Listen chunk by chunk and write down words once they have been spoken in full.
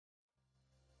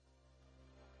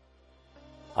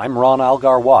I'm Ron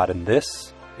Algar Watt, and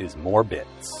this is More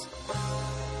Bits.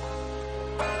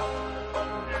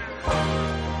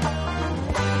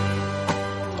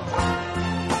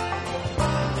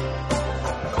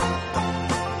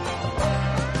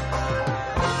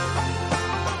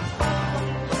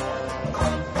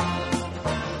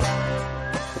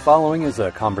 The following is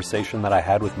a conversation that I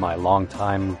had with my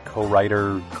longtime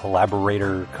co-writer,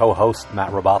 collaborator, co-host,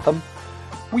 Matt Robotham.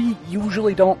 We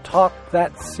usually don't talk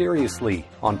that seriously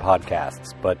on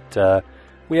podcasts, but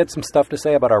we had some stuff to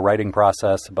say about our writing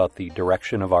process, about the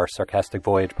direction of our Sarcastic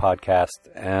Voyage podcast,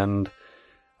 and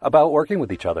about working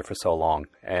with each other for so long.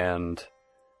 And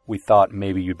we thought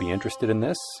maybe you'd be interested in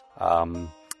this,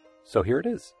 so here it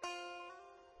is.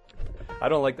 I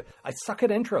don't like I suck at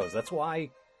intros. That's why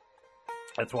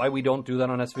we don't do that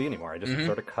on SV anymore. I just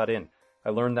sort of cut in.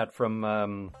 I learned that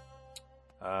from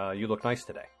You Look Nice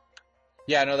Today.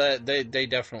 Yeah, no, that they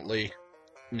definitely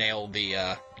nail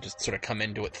the just sort of come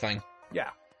into it thing.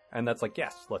 Yeah, and that's like,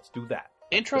 yes, let's do that.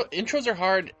 Intros are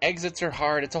hard, exits are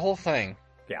hard. It's a whole thing.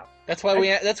 Yeah, that's why we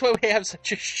have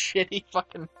such a shitty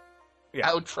fucking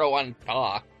outro on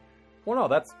talk. Well, no,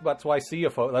 that's why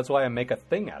that's why I make a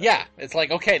thing out of it. Yeah, it's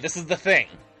like, okay, this is the thing.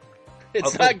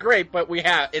 It's not great, but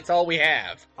it's all we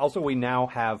have. Also, we now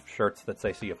have shirts that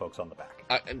say "See You Folks" on the back.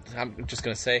 I'm just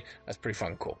gonna say that's pretty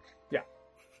fucking cool. Yeah.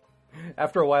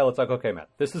 After a while, it's like, okay, Matt,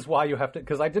 this is why you have to,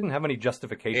 because I didn't have any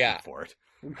justification for it.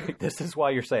 This is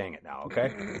why you're saying it now,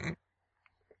 okay?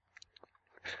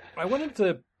 I wanted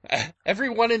to. Every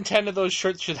 1 in 10 of those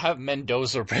shirts should have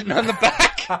Mendoza written on the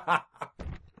back.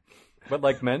 But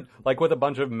like with a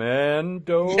bunch of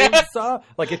Mendoza, yes!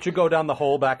 Like it should go down the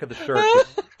whole back of the shirt.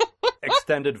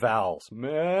 Extended vowels.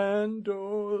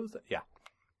 Mendoza. Yeah.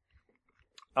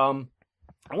 I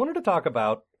wanted to talk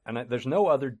about, and there's no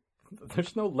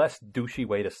less douchey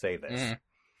way to say this. I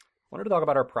wanted to talk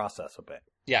about our process a bit.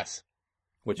 Yes.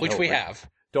 Which we have.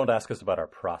 Don't ask us about our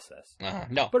process.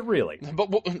 No. But really. But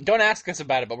don't ask us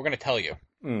about it, but we're going to tell you.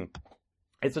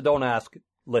 It's a don't ask,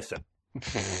 listen.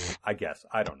 I guess.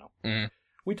 I don't know.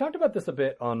 We talked about this a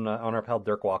bit on our pal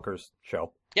Dirk Walker's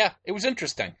show. Yeah, it was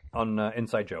interesting. On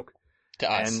Inside Joke.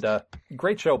 To us. And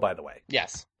great show, by the way.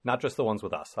 Yes. Not just the ones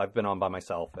with us. I've been on by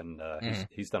myself, and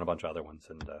he's done a bunch of other ones.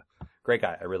 And great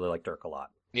guy. I really like Dirk a lot.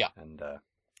 Yeah. And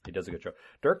he does a good show.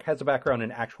 Dirk has a background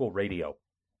in actual radio.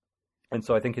 And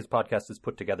so I think his podcast is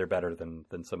put together better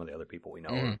than some of the other people we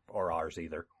know, or ours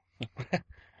either.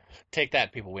 Take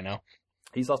that, people we know.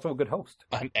 He's also a good host.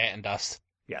 And us.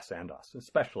 Yes, and us.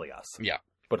 Especially us. Yeah.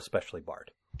 But especially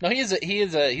Bard. No, he's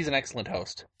an excellent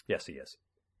host. Yes, he is.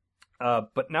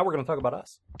 But now we're going to talk about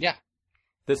us. Yeah.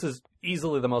 This is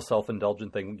easily the most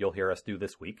self-indulgent thing you'll hear us do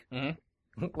this week.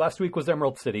 Last week was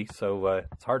Emerald City, so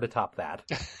it's hard to top that.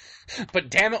 But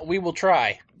damn it, we will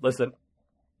try. Listen,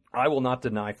 I will not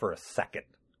deny for a second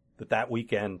that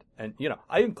weekend, and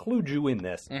I include you in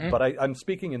this, but I'm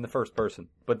speaking in the first person,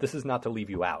 but this is not to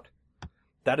leave you out.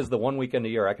 That is the one weekend a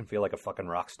year I can feel like a fucking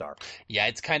rock star. Yeah,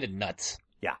 it's kind of nuts.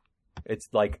 Yeah. It's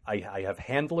like I have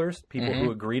handlers, people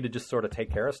who agree to just sort of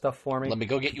take care of stuff for me. Let me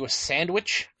go get you a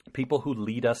sandwich. People who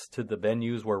lead us to the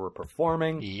venues where we're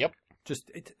performing. Yep.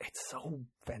 Just, it's so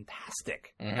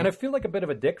fantastic. And I feel like a bit of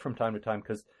a dick from time to time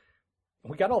because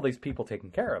we got all these people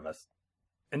taking care of us.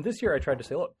 And this year I tried to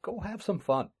say, look, go have some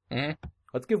fun.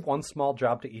 Let's give one small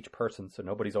job to each person so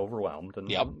nobody's overwhelmed.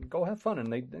 And go have fun.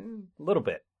 And a little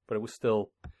bit, but it was still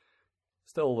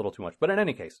a little too much. But in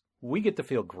any case, we get to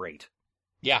feel great.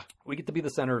 Yeah. We get to be the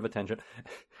center of attention.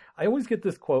 I always get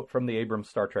this quote from the Abrams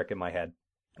Star Trek in my head.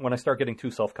 When I start getting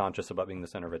too self-conscious about being the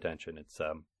center of attention, it's,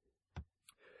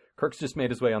 Kirk's just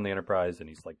made his way on the Enterprise, and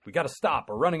he's like, we gotta stop,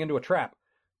 we're running into a trap.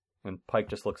 And Pike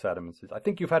just looks at him and says, I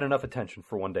think you've had enough attention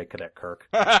for one day, Cadet Kirk.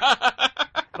 And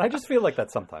I just feel like that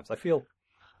sometimes. I feel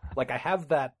like I have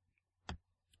that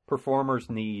performer's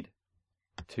need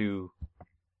to,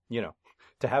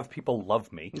 to have people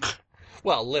love me.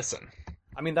 Well, listen.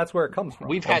 I mean, that's where it comes from.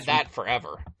 We've had that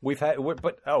forever.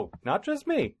 Not just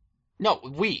me. No,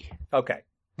 we. Okay.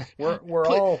 We're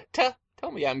all...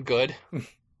 Tell me I'm good.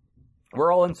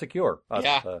 We're all insecure, us,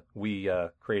 yeah. We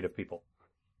creative people.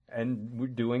 And we're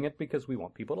doing it because we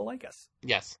want people to like us.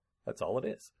 Yes. That's all it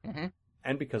is.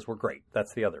 And because we're great.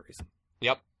 That's the other reason.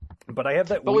 Yep. But I have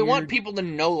that But we want people to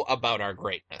know about our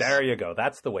greatness. There you go.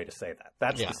 That's the way to say that.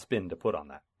 That's the spin to put on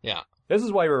that. Yeah. This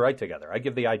is why we write together. I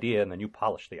give the idea and then you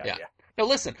polish the idea. Now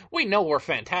listen, we know we're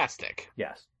fantastic.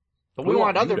 Yes. But we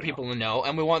want other people to know,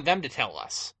 and we want them to tell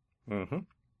us. And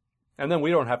then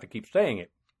we don't have to keep saying it.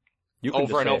 You can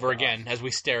over and over again as we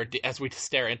stare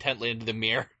intently into the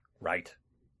mirror. Right.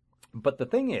 But the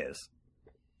thing is,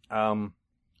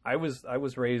 I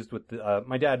was raised with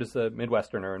my dad is a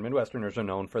Midwesterner, and Midwesterners are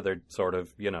known for their sort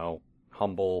of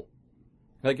humble.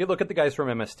 Like you look at the guys from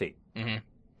MST,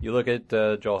 you look at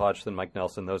Joel Hodgson, Mike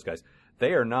Nelson, those guys.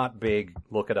 They are not big.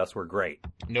 Look at us, we're great.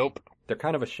 Nope. They're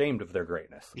kind of ashamed of their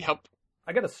greatness. Yep.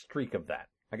 I got a streak of that.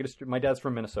 My dad's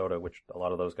from Minnesota, which a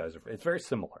lot of those guys are. It's very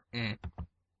similar.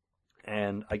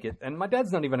 And my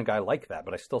dad's not even a guy like that,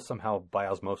 but I still somehow by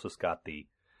osmosis got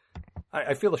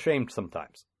I feel ashamed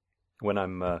sometimes when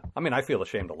I feel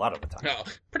ashamed a lot of the time. No,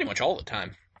 pretty much all the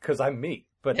time. Because I'm me.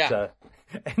 But,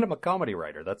 and I'm a comedy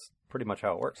writer. That's pretty much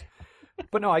how it works.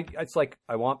 But no, it's like,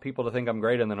 I want people to think I'm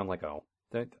great, and then I'm like, oh,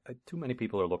 too many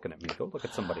people are looking at me. Go look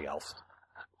at somebody else.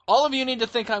 All of you need to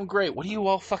think I'm great. What are you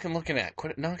all fucking looking at?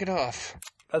 Quit it, knock it off.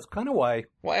 That's kind of why.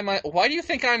 Why do you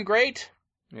think I'm great?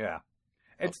 Yeah.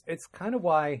 It's kind of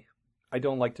why I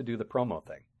don't like to do the promo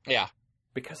thing. Yeah.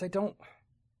 Because I don't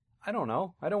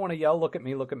know. I don't want to yell, look at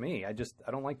me. I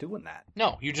don't like doing that.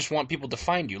 No, you just want people to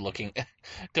find you and look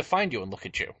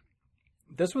at you.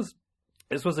 This was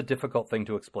a difficult thing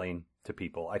to explain to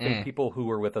people. I think people who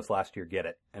were with us last year get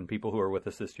it, and people who are with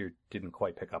us this year didn't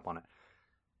quite pick up on it.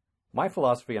 My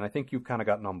philosophy, and I think you've kind of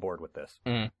gotten on board with this,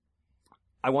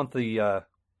 I want the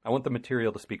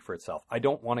material to speak for itself. I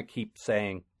don't want to keep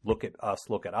saying, look at us,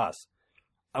 look at us.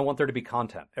 I want there to be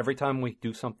content. Every time we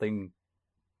do something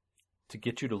to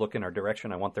get you to look in our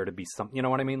direction, I want there to be some, you know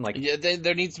what I mean? Like, yeah,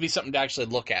 there needs to be something to actually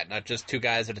look at, not just two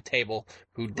guys at a table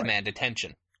who demand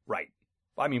attention. Right.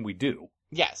 I mean, we do.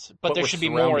 Yes, but there should be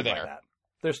more there.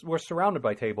 We're surrounded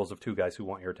by tables of two guys who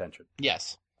want your attention.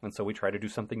 Yes. And so we try to do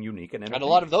something unique and a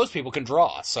lot of those people can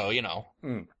draw, so,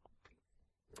 A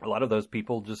lot of those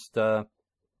people just are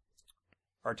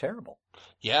terrible.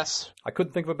 Yes. I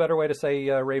couldn't think of a better way to say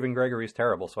Raven Gregory is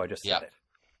terrible, so I just said it.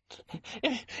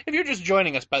 If you're just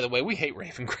joining us, by the way, we hate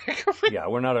Raven Gregory. Yeah,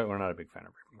 we're not a big fan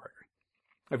of Raven Gregory.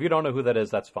 If you don't know who that is,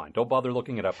 that's fine. Don't bother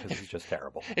looking it up because he's just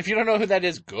terrible. If you don't know who that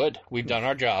is, good. We've done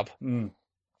our job.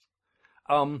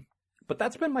 But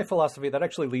that's been my philosophy. That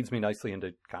actually leads me nicely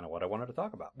into kind of what I wanted to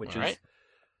talk about, which is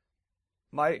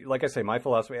my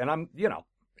philosophy. And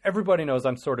everybody knows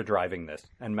I'm sort of driving this.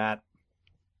 And Matt,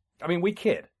 we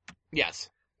kid. Yes.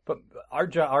 But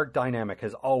our dynamic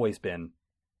has always been,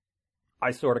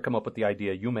 I sort of come up with the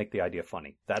idea, you make the idea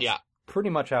funny. That's pretty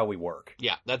much how we work.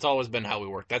 Yeah, that's always been how we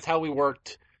work. That's how we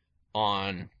worked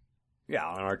on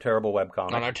our terrible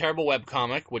webcomic. On our terrible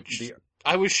webcomic, which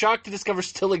I was shocked to discover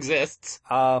still exists.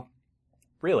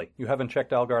 Really? You haven't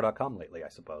checked Algar.com lately, I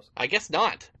suppose? I guess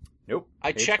not. Nope.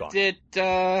 I checked it,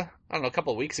 a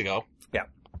couple of weeks ago. Yeah.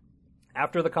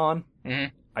 After the con,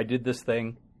 I did this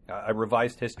thing. I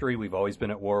revised history. We've always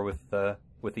been at war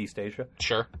with East Asia.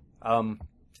 Sure.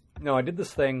 No, I did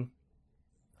this thing.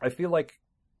 I feel like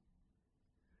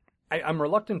I'm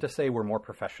reluctant to say we're more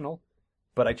professional,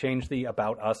 but I changed the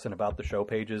About Us and About the Show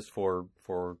pages for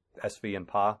SV and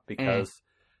PA because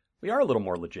we are a little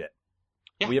more legit.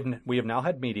 Yeah. We have now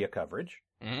had media coverage.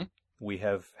 We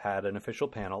have had an official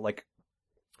panel. Like,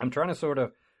 I'm trying to sort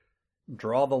of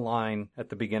draw the line at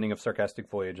the beginning of Sarcastic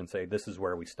Voyage and say, this is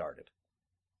where we started.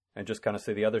 And just kind of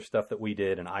say the other stuff that we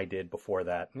did and I did before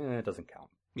that, it doesn't count.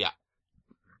 Yeah.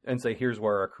 And say, here's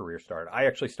where our career started. I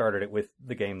actually started it with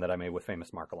the game that I made with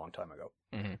Famous Mark a long time ago.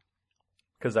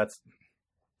 Because that's,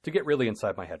 to get really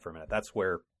inside my head for a minute, that's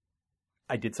where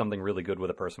I did something really good with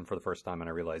a person for the first time and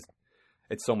I realized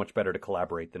it's so much better to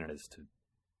collaborate than it is to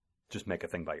just make a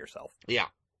thing by yourself. Yeah.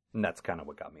 And that's kind of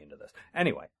what got me into this.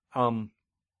 Anyway, what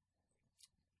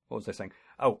was I saying?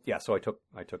 Oh, yeah, so I took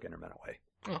Intermen away.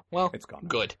 Oh, well, it's gone.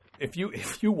 Good. If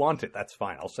you want it, that's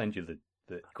fine. I'll send you the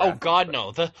oh God,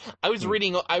 no! I was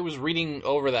reading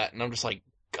over that, and I'm just like,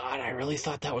 God, I really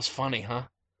thought that was funny, huh?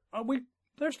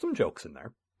 There's some jokes in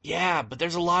there. Yeah, but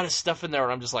there's a lot of stuff in there,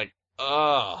 and I'm just like,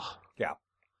 ugh. Yeah.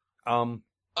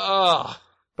 Ugh.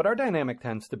 But our dynamic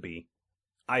tends to be,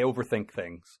 I overthink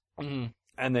things,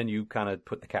 and then you kind of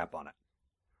put the cap on it.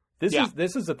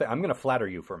 This is the thing. I'm going to flatter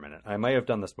you for a minute. I may have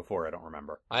done this before. I don't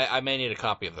remember. I may need a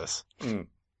copy of this.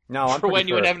 No, I'm for when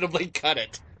you inevitably cut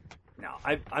it. No,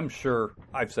 I'm sure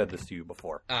I've said this to you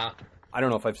before. I don't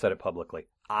know if I've said it publicly.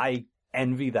 I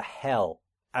envy the hell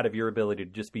out of your ability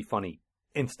to just be funny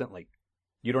instantly.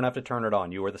 You don't have to turn it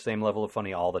on. You are the same level of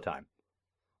funny all the time.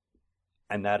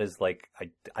 And that is like,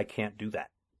 I can't do that.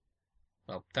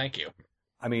 Well, thank you.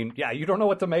 I mean, yeah, you don't know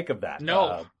what to make of that.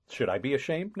 No. Should I be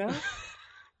ashamed now?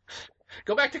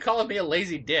 Go back to calling me a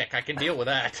lazy dick. I can deal with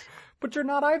that. But you're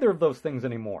not either of those things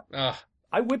anymore.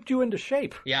 I whipped you into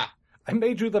shape. Yeah. I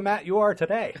made you the Matt you are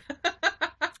today.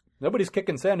 Nobody's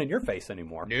kicking sand in your face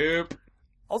anymore. Nope.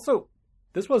 Also,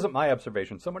 this wasn't my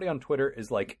observation. Somebody on Twitter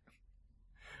is like,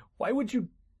 why would you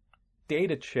date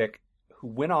a chick who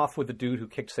went off with a dude who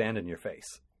kicked sand in your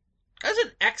face? That's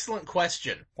an excellent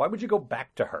question. Why would you go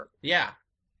back to her? Yeah.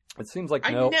 It seems like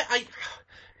no.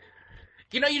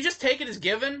 You just take it as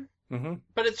given,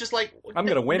 but it's just like... I'm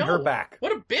going to win her back.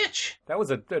 What a bitch. That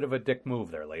was a bit of a dick move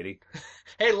there, lady.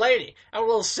 Hey, lady, I have a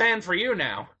little sand for you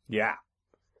now. Yeah.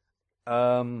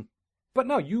 But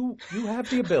no, you have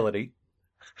the ability.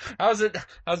 How's it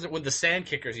with the Sand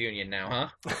Kickers Union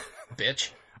now, huh?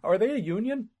 Bitch. Are they a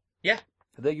union? Yeah.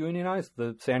 Are they unionized?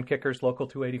 The Sand Kickers Local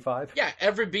 285? Yeah,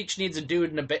 every beach needs a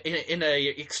dude in a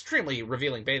extremely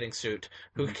revealing bathing suit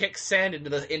who kicks sand into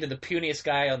the puniest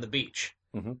guy on the beach.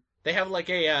 Mm-hmm. They have like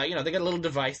they got a little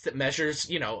device that measures,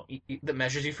 that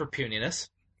measures you for puniness.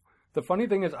 The funny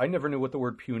thing is, I never knew what the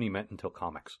word puny meant until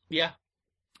comics. Yeah.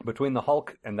 Between the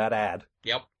Hulk and that ad.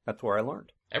 Yep. That's where I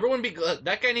learned. Everyone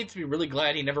that guy needs to be really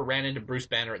glad he never ran into Bruce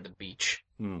Banner at the beach.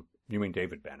 You mean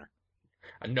David Banner?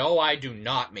 No, I do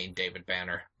not mean David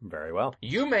Banner. Very well.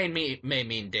 You may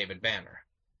mean David Banner.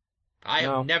 I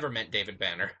have never meant David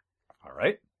Banner. All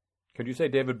right. Could you say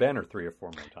David Banner 3 or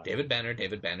 4 more times? David Banner,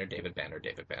 David Banner, David Banner,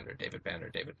 David Banner, David Banner,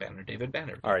 David Banner, David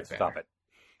Banner. All right, stop it.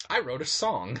 I wrote a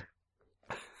song.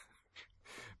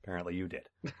 Apparently you did.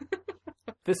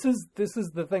 This is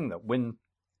the thing, though. When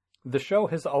the show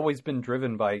has always been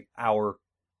driven by our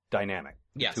dynamic,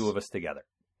 the two of us together.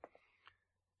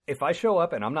 If I show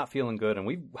up and I'm not feeling good,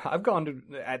 and I've gone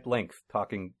at length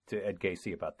talking to Ed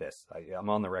Casey about this. I'm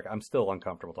on the record. I'm still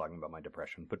uncomfortable talking about my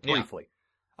depression, but briefly,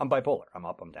 I'm bipolar. I'm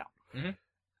up, I'm down. Mm-hmm.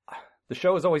 The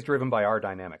show is always driven by our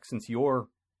dynamic. Since you're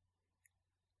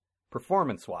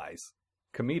performance-wise,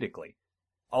 comedically,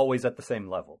 always at the same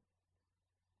level,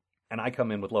 and I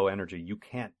come in with low energy, you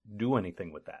can't do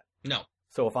anything with that. No.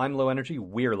 So if I'm low energy,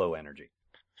 we're low energy.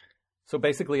 So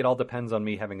basically, it all depends on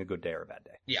me having a good day or a bad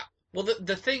day. Yeah. Well,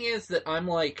 the thing is that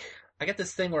I get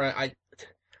this thing where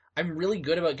I'm really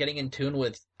good about getting in tune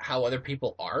with how other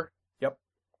people are. Yep.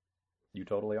 You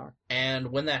totally are.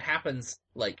 And when that happens,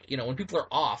 when people are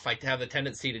off, I have the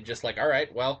tendency to just all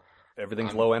right, well...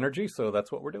 Everything's low energy, so that's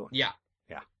what we're doing. Yeah.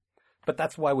 Yeah. But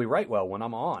that's why we write well when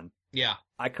I'm on. Yeah.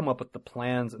 I come up with the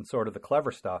plans and sort of the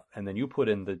clever stuff, and then you put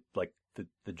in the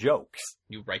jokes.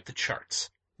 You write the charts.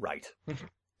 Right.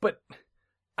 But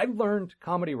I learned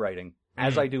comedy writing,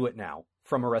 as I do it now,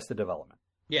 from Arrested Development.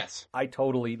 Yes. I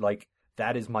totally,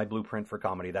 that is my blueprint for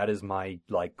comedy. That is my,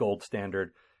 gold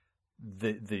standard.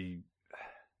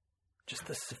 Just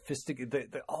the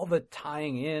sophisticated, all the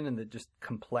tying in and the just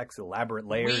complex, elaborate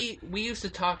layers. We used to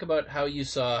talk about how you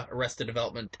saw Arrested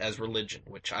Development as religion,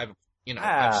 which I've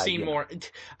seen more.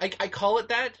 I call it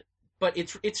that, but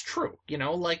it's true.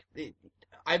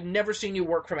 I've never seen you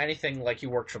work from anything like you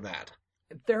worked from that.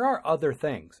 There are other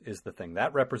things, is the thing.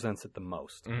 That represents it the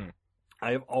most. Mm.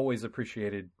 I have always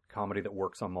appreciated comedy that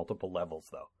works on multiple levels,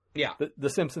 though. Yeah. The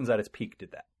Simpsons at its peak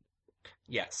did that.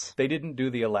 Yes. They didn't do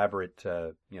the elaborate,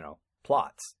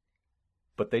 plots,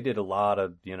 but they did a lot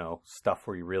of, stuff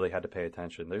where you really had to pay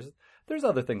attention. There's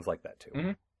other things like that, too.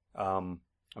 Mm-hmm.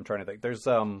 I'm trying to think. There's,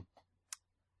 Alan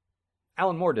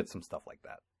Moore did some stuff like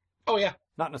that. Oh, yeah.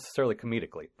 Not necessarily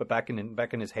comedically, but back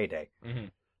in his heyday. Mm-hmm.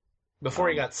 Before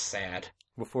he got sad.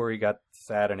 Before he got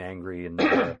sad and angry. And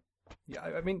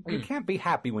you can't be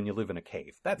happy when you live in a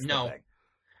cave. That's the thing.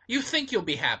 You think you'll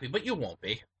be happy, but you won't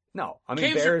be. No.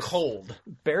 Caves are cold.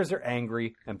 Bears are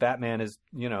angry, and Batman is,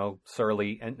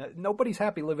 surly, and nobody's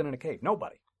happy living in a cave.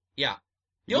 Nobody. Yeah.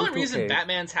 The only reason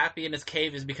Batman's happy in his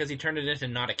cave is because he turned it into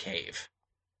not a cave.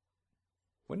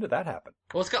 When did that happen?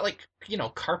 Well, it's got,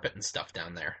 carpet and stuff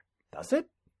down there. Does it?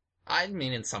 I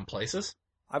mean, in some places.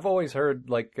 I've always heard,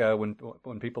 when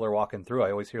people are walking through,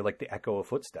 I always hear, the echo of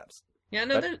footsteps. Yeah,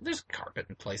 no, there's carpet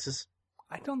in places.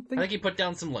 I think he put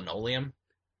down some linoleum.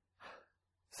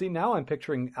 See, now I'm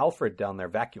picturing Alfred down there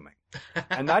vacuuming.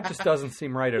 And that just doesn't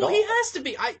seem right at all. Well, he has to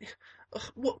be.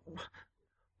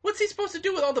 What's he supposed to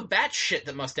do with all the bat shit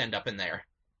that must end up in there?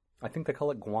 I think they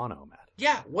call it guano, Matt.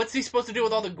 Yeah, what's he supposed to do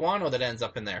with all the guano that ends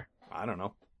up in there? I don't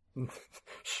know.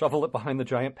 Shovel it behind the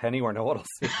giant penny where no one will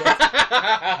see it.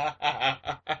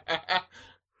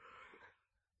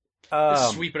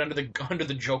 Just sweep it under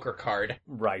the Joker card.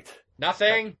 Right.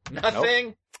 Nothing.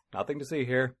 Nope. Nothing to see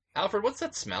here. Alfred, what's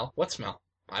that smell? What smell?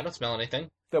 I don't smell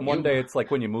anything. Then one day it's like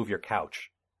when you move your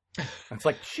couch. It's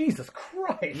like, Jesus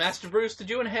Christ. Master Bruce, did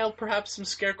you inhale perhaps some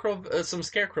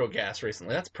scarecrow gas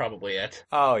recently? That's probably it.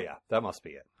 Oh yeah, that must be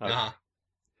it. Okay. Uh-huh.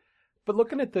 But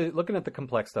looking at the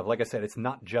complex stuff, like I said, it's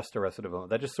not just Arrested Development.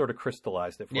 That just sort of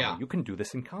crystallized it for me. You can do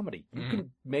this in comedy. You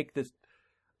can make this.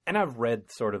 And I've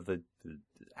read sort of the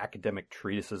academic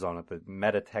treatises on it, the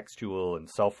metatextual and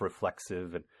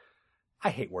self-reflexive, and I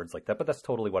hate words like that, but that's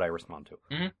totally what I respond to.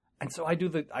 Mm-hmm. And so I do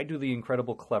the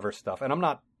incredible clever stuff. And I'm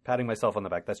not patting myself on the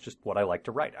back. That's just what I like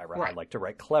to write. I like to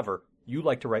write clever. You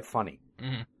like to write funny.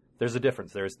 Mm-hmm. There's a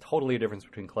difference. There's totally a difference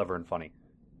between clever and funny.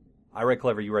 I write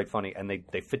clever, you write funny, and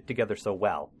they fit together so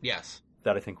well. Yes.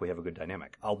 That I think we have a good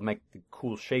dynamic. I'll make the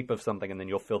cool shape of something, and then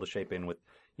you'll fill the shape in with,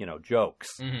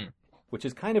 jokes. Mm-hmm. Which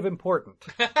is kind of important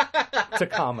to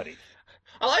comedy.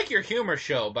 I like your humor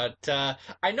show, but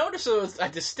I noticed there was a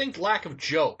distinct lack of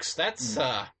jokes. That's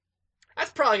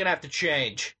probably gonna have to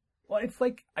change. Well, it's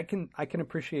like I can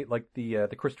appreciate like the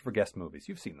Christopher Guest movies.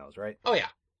 You've seen those, right? Oh yeah.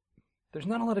 There's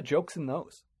not a lot of jokes in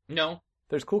those. No.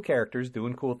 There's cool characters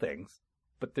doing cool things,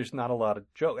 but there's not a lot of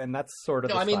joke, and that's sort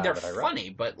of the style they're that I write. funny,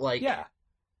 but like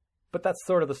but that's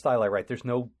sort of the style I write. There's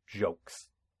no jokes,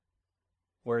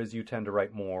 whereas you tend to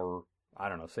write more. I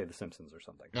don't know, say The Simpsons or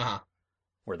something,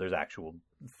 where there's actual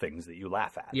things that you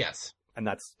laugh at. Yes, and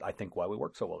that's I think why we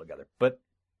work so well together. But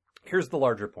here's the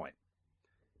larger point.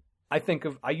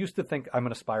 I used to think I'm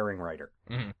an aspiring writer.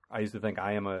 Mm-hmm. I used to think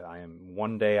I am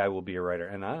one day I will be a writer.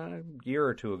 And a year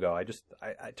or two ago,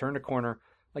 I turned a corner.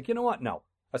 Like, you know what? No.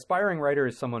 Aspiring writer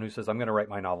is someone who says, I'm going to write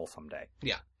my novel someday.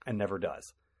 Yeah. And never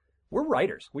does. We're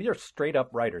writers. We are straight up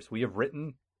writers. We have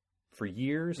written for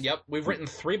years. Yep. We've written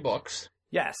 3 books.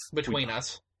 Yes. Between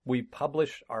us. We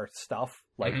publish our stuff.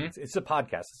 Like, it's a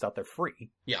podcast. It's out there free.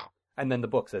 Yeah. And then the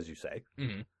books, as you say.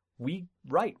 Mm-hmm. We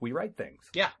write things.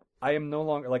 Yeah. I am no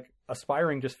longer, like,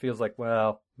 aspiring just feels like,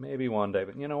 well, maybe one day,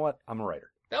 but you know what? I'm a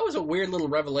writer. That was a weird little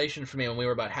revelation for me when we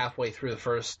were about halfway through the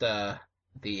first, the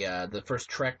first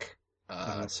Trek,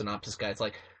 synopsis guide. It's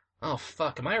like, oh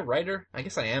fuck, am I a writer? I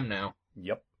guess I am now.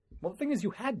 Yep. Well, the thing is,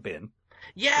 you had been.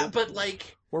 Yeah, but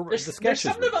like, there's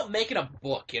something about making a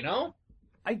book, you know?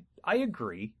 I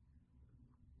agree.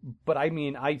 But I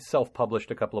mean, I self-published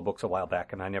a couple of books a while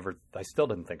back, and I still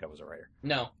didn't think I was a writer.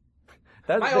 No.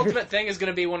 My ultimate thing is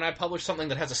going to be when I publish something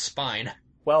that has a spine.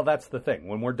 Well, that's the thing.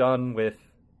 When we're done with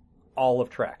all of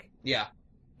Trek. Yeah.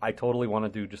 I totally want to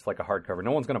do just like a hardcover.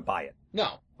 No one's going to buy it.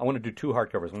 No. I want to do 2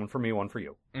 hardcovers, one for me, one for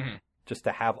you. Mm-hmm. Just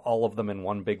to have all of them in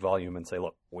one big volume and say,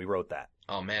 look, we wrote that.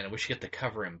 Oh man, we should get the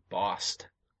cover embossed.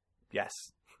 Yes.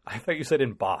 I thought you said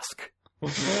embossed.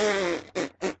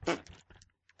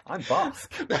 I'm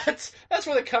Bosk. That's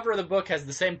where the cover of the book has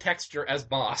the same texture as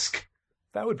Bosk.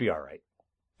 That would be all right.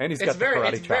 And he's got the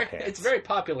karate chop hands. It's very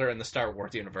popular in the Star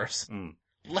Wars universe. Mm.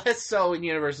 Less so in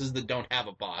universes that don't have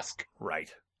a Bosk.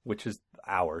 Right. Which is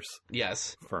ours.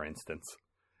 Yes. For instance.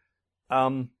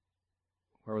 Where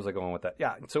was I going with that?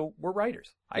 Yeah, so we're writers.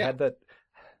 I had that.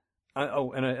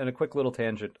 And a quick little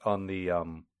tangent on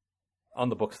the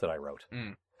books that I wrote.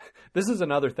 Mm. This is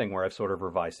another thing where I've sort of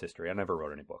revised history. I never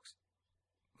wrote any books.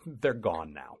 They're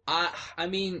gone now. I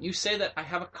mean, you say that I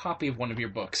have a copy of one of your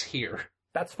books here.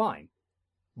 That's fine.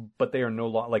 But they are no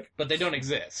longer But they don't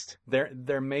exist.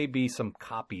 There may be some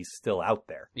copies still out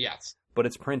there. Yes. But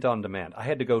it's print on demand. I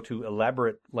had to go to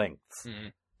elaborate lengths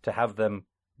to have them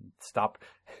stop.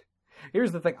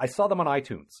 Here's the thing. I saw them on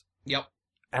iTunes. Yep.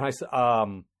 And I said,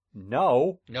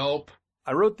 no. Nope.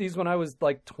 I wrote these when I was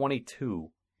like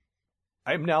 22.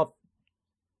 I'm now,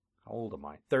 how old am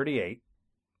I? 38.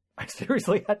 I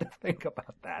seriously had to think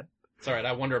about that. It's all right.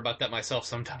 I wonder about that myself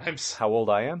sometimes. How old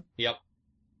I am? Yep.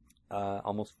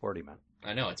 Almost 40, man.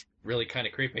 I know. It's really kind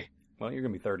of creepy. Well, you're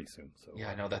going to be 30 soon. So. Yeah,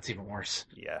 I know. That's even worse.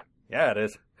 Yeah. Yeah, it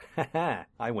is.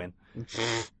 I win.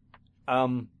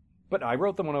 But I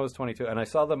wrote them when I was 22, and I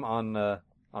saw them on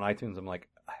iTunes. I'm like,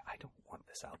 I don't want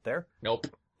this out there. Nope.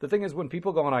 The thing is, when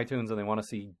people go on iTunes and they want to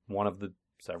see one of the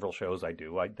several shows I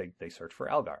do, they search for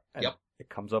Algar. And it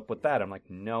comes up with that. I'm like,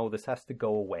 no, this has to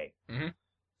go away. Mm-hmm.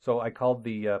 So I called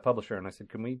the publisher and I said,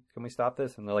 can we stop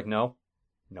this? And they're like, no,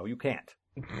 you can't.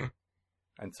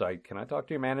 And so can I talk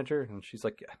to your manager? And she's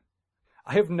like, yeah.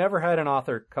 I have never had an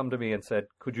author come to me and said,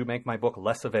 could you make my book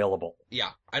less available? Yeah,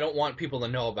 I don't want people to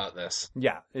know about this.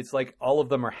 Yeah, it's like all of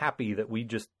them are happy that we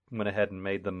just went ahead and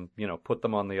made them, put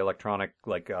them on the electronic,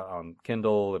 like on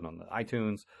Kindle and on the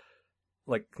iTunes.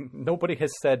 Like, nobody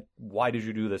has said, why did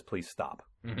you do this? Please stop.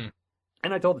 Mm-hmm.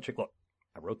 And I told the chick, look,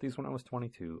 I wrote these when I was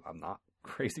 22. I'm not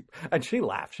crazy. And she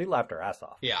laughed. She laughed her ass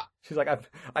off. Yeah. She's like,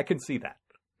 I can see that.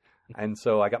 And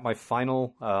so I got my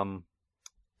final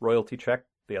royalty check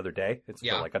the other day. It's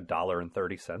for like $1.30.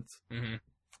 Mm-hmm.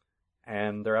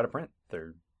 And they're out of print.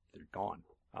 They're gone.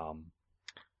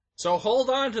 So hold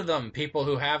on to them, people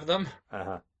who have them.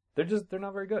 Uh-huh. They're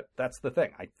not very good. That's the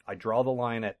thing. I draw the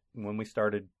line at when we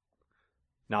started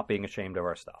not being ashamed of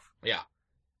our stuff. Yeah.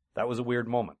 That was a weird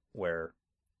moment where,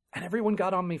 and everyone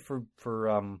got on me for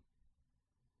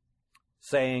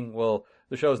saying, well,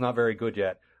 the show's not very good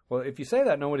yet. Well, if you say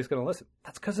that, nobody's going to listen.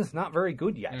 That's because it's not very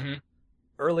good yet. Mm-hmm.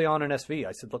 Early on in SV,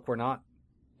 I said, look, we're not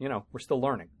we're still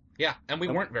learning. Yeah, and we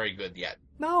weren't very good yet.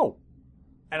 No.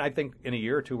 And I think in a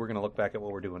year or two, we're going to look back at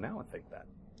what we're doing now and think that.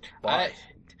 But,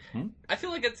 I feel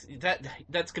like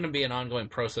that's going to be an ongoing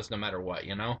process no matter what,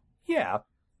 Yeah.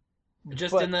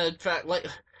 Just in the fact, like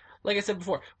I said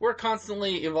before, we're a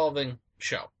constantly evolving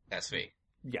show, SV.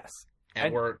 Yes.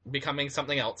 And we're becoming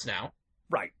something else now.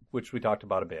 Right, which we talked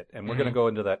about a bit. And we're going to go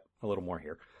into that a little more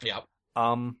here. Yep.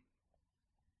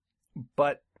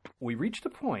 But I reached a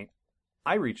point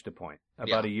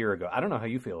about a year ago. I don't know how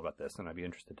you feel about this, and I'd be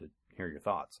interested to hear your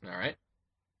thoughts. All right.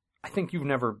 I think you've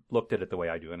never looked at it the way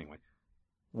I do anyway,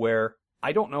 where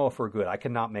I don't know if we're good. I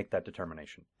cannot make that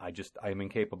determination. I am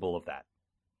incapable of that.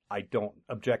 I don't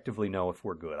objectively know if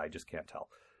we're good. I just can't tell.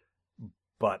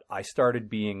 But I started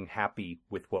being happy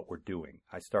with what we're doing.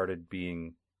 I started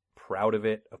being proud of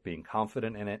it, of being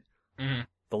confident in it. Mm-hmm.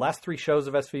 The last 3 shows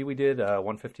of SV we did,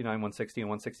 159, 160, and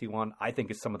 161, I think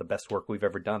is some of the best work we've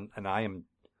ever done, and I'm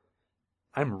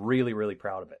really, really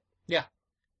proud of it. Yeah.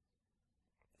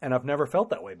 And I've never felt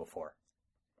that way before.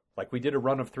 Like, we did a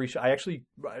run of 3 shows. I actually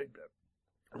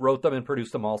wrote them and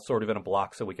produced them all sort of in a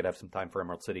block so we could have some time for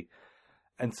Emerald City.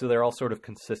 And so they're all sort of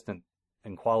consistent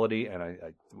in quality, and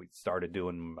we started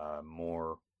doing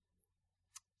more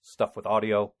stuff with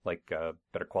audio, like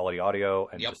better quality audio,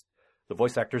 and just the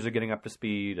voice actors are getting up to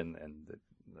speed, and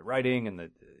the writing and the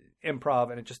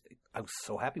improv, and I was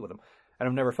so happy with them. And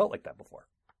I've never felt like that before.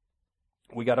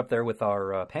 We got up there with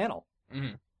our panel,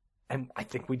 and I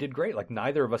think we did great. Like,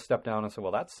 neither of us stepped down and said,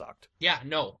 well, that sucked. Yeah,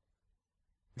 no.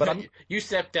 But you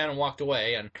stepped down and walked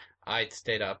away, and I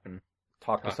stayed up and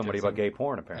talked to somebody about gay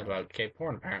porn, apparently. About gay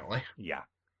porn, apparently. Yeah.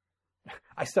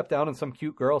 I stepped down and some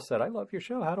cute girl said, I love your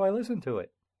show. How do I listen to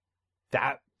it?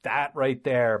 That right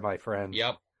there, my friend.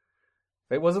 Yep.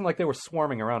 It wasn't like they were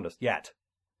swarming around us yet.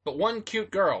 But one cute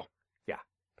girl. Yeah.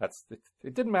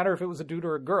 It didn't matter if it was a dude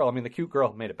or a girl. I mean, the cute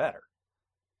girl made it better.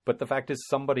 But the fact is,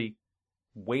 somebody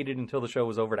waited until the show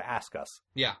was over to ask us.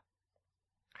 Yeah.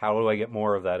 How do I get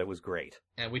more of that? It was great.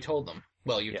 And we told them.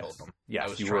 Well, you told them. Yes, I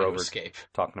was you trying were over to escape.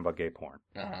 Talking about gay porn.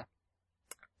 Uh-huh.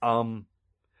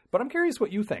 But I'm curious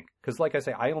what you think. Because like I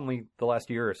say, I only, the last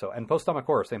year or so, and Post-Stomach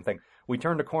Horror, same thing. We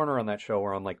turned a corner on that show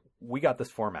where I'm like, we got this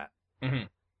format. Mm-hmm.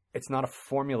 It's not a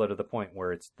formula to the point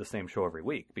where it's the same show every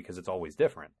week, because it's always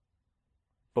different.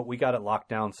 But we got it locked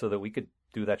down so that we could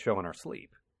do that show in our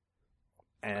sleep.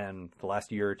 And the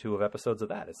last year or two of episodes of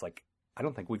that, it's like, I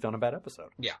don't think we've done a bad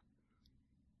episode. Yeah.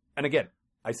 And again,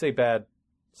 I say bad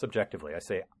subjectively. I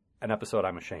say an episode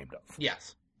I'm ashamed of.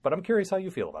 Yes. But I'm curious how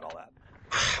you feel about all that.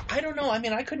 I don't know. I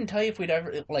mean, I couldn't tell you if we've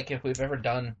ever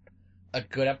done a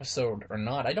good episode or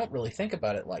not. I don't really think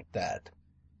about it like that.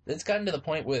 It's gotten to the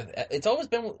point it's always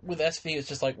been with SV, it's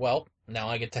just like, well, now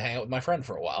I get to hang out with my friend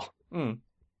for a while. Mm.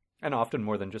 And often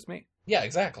more than just me. Yeah,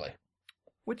 exactly.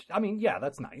 Which, I mean, yeah,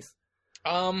 that's nice.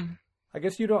 I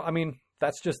guess you don't, I mean,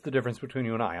 that's just the difference between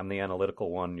you and I. I'm the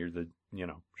analytical one, you're the,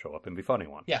 show up and be funny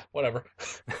one. Yeah, whatever.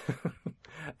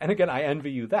 And again, I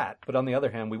envy you that, but on the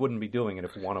other hand, we wouldn't be doing it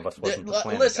if one of us wasn't the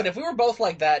planet Listen, guy. If we were both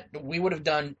like that, we would have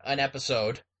done an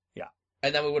episode. Yeah.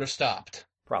 And then we would have stopped.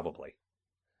 Probably.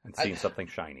 And seen something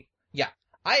shiny. Yeah.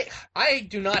 I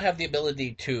do not have the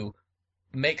ability to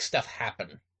make stuff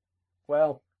happen.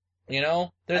 Well,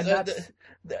 there's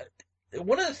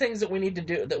one of the things that we need to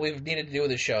do, that we've needed to do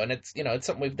with this show, and it's, it's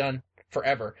something we've done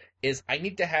forever, is I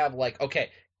need to have, like, okay,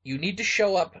 you need to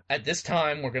show up at this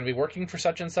time. We're going to be working for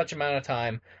such and such amount of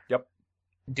time. Yep.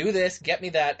 Do this, get me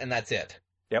that, and that's it.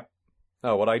 Yep.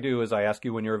 No, what I do is I ask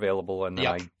you when you're available, and then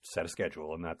I set a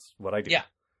schedule, and that's what I do. Yeah.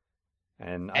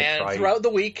 And throughout the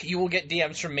week, you will get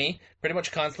DMs from me pretty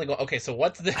much constantly going, okay, so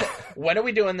what's the, when are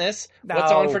we doing this? Now,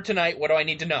 what's on for tonight? What do I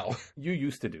need to know? You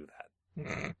used to do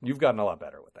that. You've gotten a lot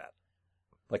better with that.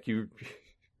 Like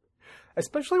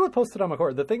especially with Post-Stomach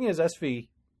Horror. The thing is, SV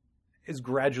is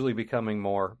gradually becoming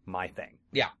more my thing.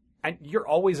 Yeah. And you're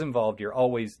always involved. You're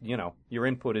always, your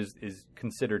input is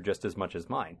considered just as much as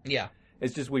mine. Yeah.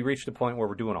 It's just we reached a point where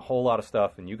we're doing a whole lot of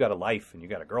stuff, and you got a life, and you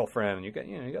got a girlfriend, and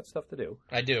you got stuff to do.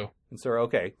 I do. And so,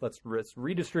 okay, let's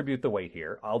redistribute the weight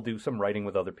here. I'll do some writing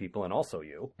with other people, and also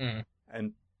you. Mm.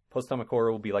 And Post-Stomach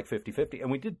Horror will be like 50-50.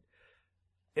 And we did.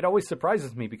 It always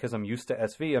surprises me because I'm used to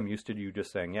SV. I'm used to you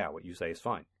just saying, yeah, what you say is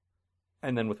fine.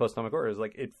 And then with Post-Stomach Horror, it's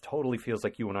like, it totally feels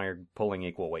like you and I are pulling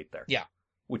equal weight there. Yeah.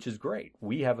 Which is great.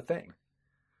 We have a thing.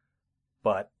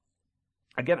 But,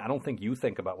 again, I don't think you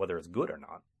think about whether it's good or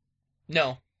not.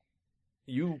 No.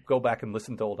 You go back and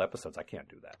listen to old episodes. I can't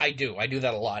do that. I do. I do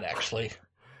that a lot, actually.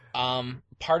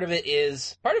 Part of it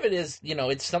is,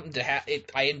 it's something to have.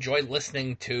 I enjoy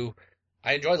listening to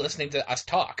us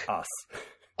talk. Us.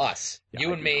 Us. Yeah,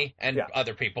 you and me and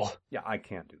other people. Yeah, I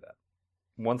can't do that.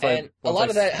 A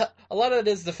lot of it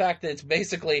is the fact that it's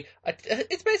basically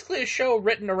a show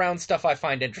written around stuff I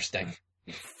find interesting.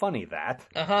 Funny that.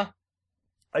 Uh-huh.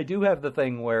 I do have the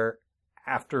thing where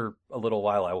after a little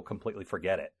while I will completely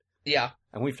forget it. Yeah.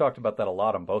 And we've talked about that a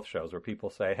lot on both shows where people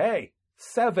say, hey,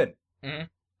 7.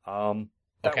 Mm-hmm.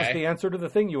 That was the answer to the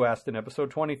thing you asked in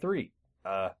episode 23.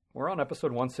 We're on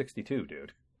episode 162,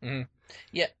 dude. Mm-hmm.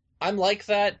 Yeah, I'm like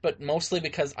that, but mostly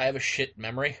because I have a shit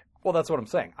memory. Well, that's what I'm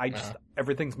saying.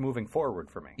 Everything's moving forward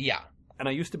for me. Yeah. And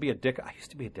I used to be a dick. I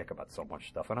used to be a dick about so much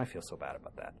stuff, and I feel so bad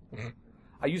about that.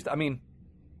 Mm-hmm.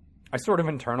 I sort of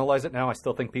internalize it now. I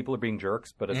still think people are being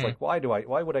jerks, but it's like, why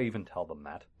would I even tell them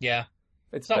that? Yeah.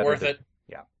 It's not worth it.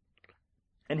 Yeah.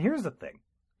 And here's the thing.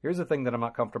 Here's the thing that I'm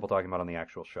not comfortable talking about on the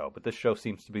actual show, but this show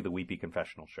seems to be the weepy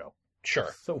confessional show.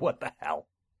 Sure. So what the hell?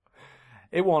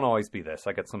 It won't always be this.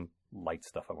 I got some light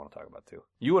stuff I want to talk about, too.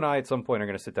 You and I, at some point, are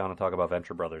going to sit down and talk about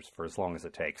Venture Brothers for as long as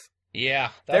it takes. Yeah.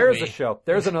 There's a show.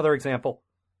 There's another example.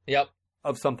 Yep.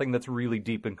 Of something that's really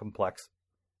deep and complex.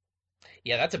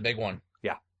 Yeah, that's a big one.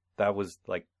 Yeah. That was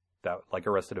like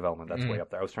Arrested Development. That's way up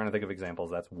there. I was trying to think of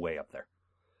examples. That's way up there.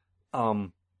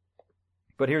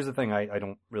 But here's the thing I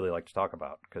don't really like to talk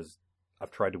about, because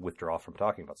I've tried to withdraw from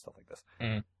talking about stuff like this.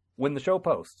 When the show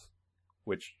posts,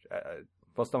 which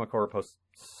Post Stomach Horror posts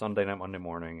Sunday night, Monday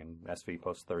morning, and SV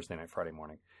posts Thursday night, Friday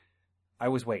morning, I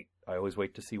always wait. I always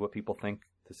wait to see what people think,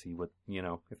 to see what,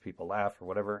 if people laugh or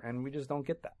whatever, and we just don't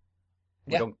get that.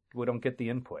 We don't get the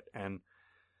input. And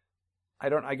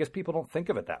I guess people don't think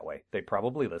of it that way. They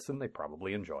probably listen, they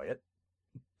probably enjoy it,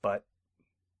 but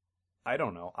I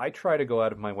don't know. I try to go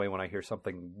out of my way when I hear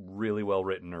something really well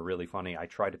written or really funny. I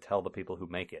try to tell the people who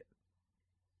make it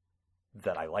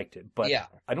that I liked it, but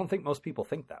I don't think most people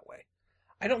think that way.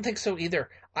 I don't think so either.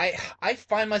 I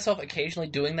find myself occasionally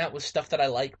doing that with stuff that I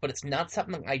like, but it's not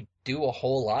something I do a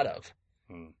whole lot of.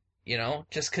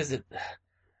 Just because it...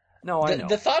 No, I know.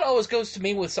 The thought always goes to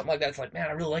me with something like that. It's like, man,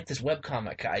 I really like this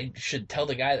webcomic. I should tell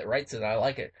the guy that writes it I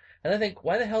like it. And I think,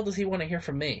 why the hell does he want to hear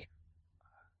from me?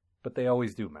 But they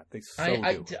always do, Matt. They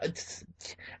do.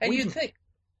 And you'd think,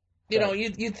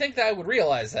 you'd think that I would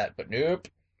realize that, but nope.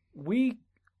 We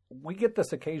get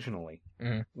this occasionally.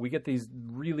 Mm-hmm. We get these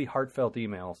really heartfelt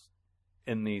emails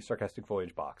in the Sarcastic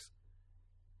Voyage box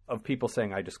of people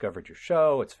saying, I discovered your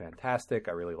show, it's fantastic,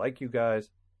 I really like you guys.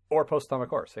 Or Post Stomach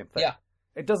Horror, same thing. Yeah.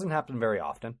 It doesn't happen very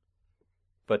often.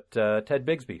 But Ted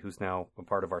Bigsby, who's now a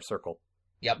part of our circle,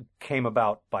 came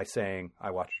about by saying,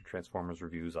 I watched your Transformers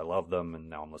reviews, I love them, and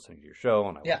now I'm listening to your show,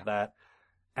 and I love that.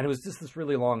 And it was just this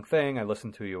really long thing. I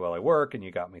listened to you while I work, and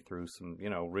you got me through some,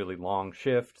 really long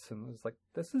shifts, and I was like,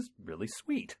 this is really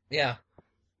sweet. Yeah.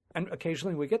 And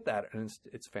occasionally we get that, and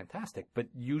it's fantastic. But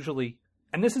usually,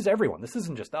 and this is everyone, this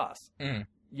isn't just us,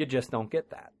 you just don't get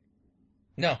that.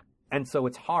 No. And so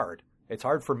it's hard. It's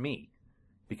hard for me,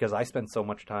 because I spend so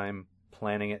much time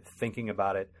planning it, thinking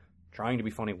about it, trying to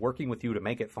be funny, working with you to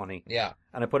make it funny. Yeah.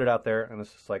 And I put it out there, and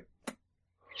it's just like,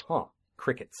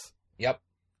 crickets. Yep.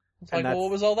 It's like, well,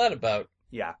 what was all that about?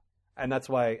 Yeah. And that's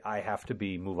why I have to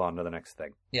move on to the next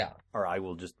thing. Yeah. Or I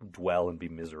will just dwell and be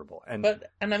miserable. And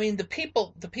I mean, the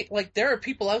people, there are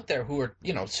people out there who are,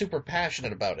 super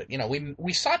passionate about it.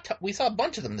 We saw a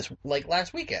bunch of them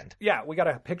last weekend. Yeah, we got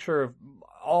a picture of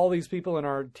all these people in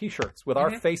our T-shirts with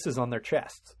our faces on their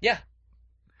chests. Yeah.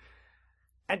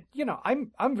 And,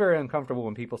 I'm very uncomfortable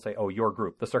when people say, oh, your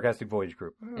group, the Sarcastic Voyage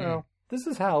group. Well, this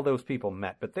is how those people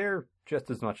met, but they're just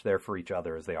as much there for each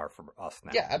other as they are for us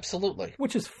now. Yeah, absolutely.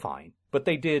 Which is fine. But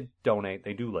they did donate.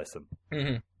 They do listen.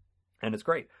 Mm-hmm. And it's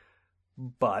great.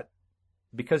 But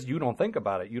because you don't think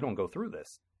about it, you don't go through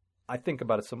this. I think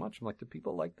about it so much. I'm like, do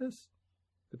people like this?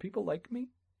 Do people like me?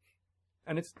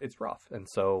 And it's rough. And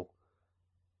so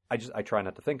I try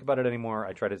not to think about it anymore.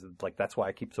 I try to, that's why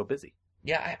I keep so busy.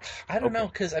 Yeah, I don't know,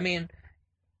 because,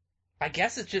 I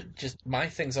guess it's just my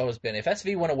thing's always been, if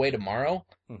SV went away tomorrow,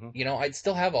 I'd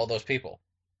still have all those people.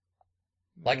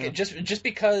 Just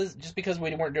because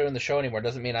we weren't doing the show anymore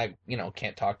doesn't mean I,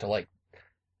 can't talk to,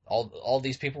 all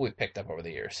these people we've picked up over the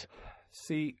years.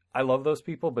 See, I love those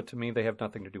people, but to me, they have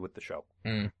nothing to do with the show.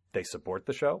 Mm. They support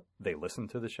the show, they listen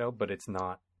to the show, but it's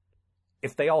not...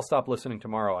 If they all stop listening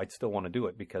tomorrow, I'd still want to do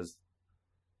it because...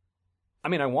 I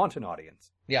want an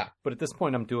audience. Yeah. But at this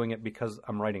point, I'm doing it because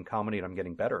I'm writing comedy and I'm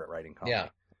getting better at writing comedy. Yeah.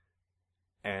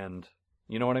 And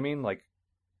you know what I mean?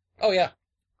 Oh, yeah.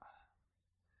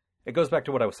 It goes back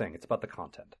to what I was saying. It's about the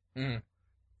content. Mm-hmm.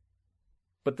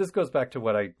 But this goes back to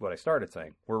what I started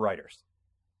saying. We're writers.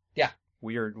 Yeah.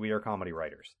 We are comedy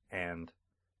writers. And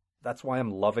that's why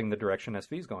I'm loving the direction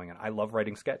SV's going in. I love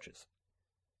writing sketches.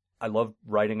 I love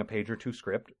writing a page or two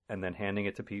script and then handing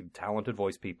it to talented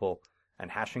voice people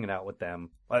and hashing it out with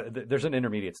them. There's an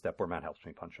intermediate step where Matt helps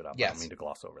me punch it up. Yes. I don't mean to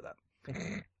gloss over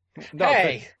that. No,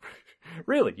 hey!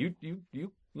 Really, you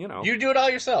know. You do it all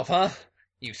yourself, huh?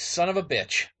 You son of a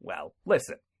bitch. Well,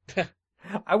 listen.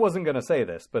 I wasn't going to say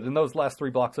this, but in those last 3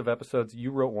 blocks of episodes,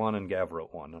 you wrote one and Gav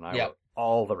wrote one, and I wrote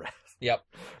all the rest. Yep.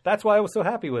 That's why I was so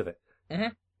happy with it. Mm-hmm.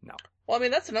 No. Well, I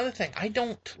mean, that's another thing. I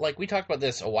don't, like, we talked about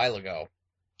this a while ago.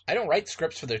 I don't write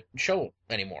scripts for the show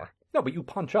anymore. No, but you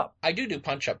punch up. I do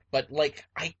punch up, but, like,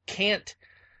 I can't...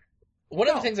 One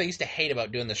of the things I used to hate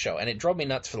about doing the show, and it drove me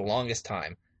nuts for the longest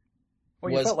time,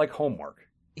 well, you felt like homework.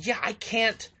 Yeah, I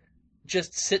can't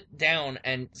just sit down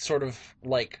and sort of,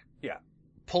 like...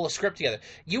 pull a script together.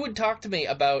 You would talk to me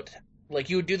about, like,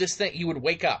 you would do this thing, you would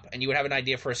wake up and you would have an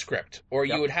idea for a script, or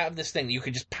you would have this thing that you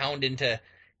could just pound into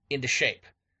shape.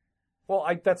 Well,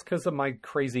 that's because of my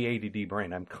crazy ADD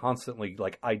brain. I'm constantly,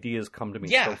 like, ideas come to me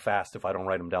so fast, if I don't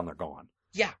write them down, they're gone.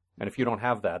 Yeah. And if you don't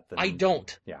have that, then... I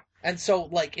don't. Yeah. And so,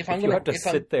 like, if you have to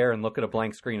sit there and look at a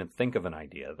blank screen and think of an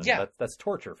idea, then that's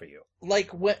torture for you.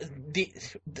 Like,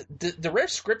 the rare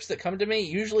scripts that come to me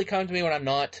usually come to me when I'm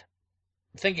not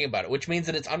thinking about it, which means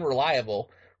that it's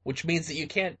unreliable, which means that you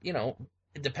can't,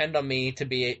 depend on me to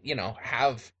be,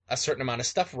 have a certain amount of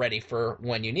stuff ready for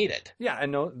when you need it. Yeah,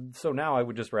 so now I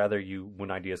would just rather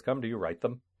when ideas come to you, write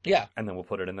them. Yeah. And then we'll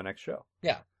put it in the next show.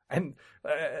 Yeah. And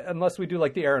unless we do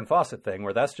like the Aaron Fawcett thing,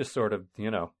 where that's just sort of,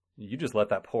 you just let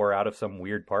that pour out of some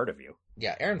weird part of you.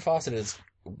 Yeah, Aaron Fawcett is...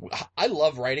 I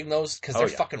love writing those because they're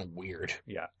fucking weird.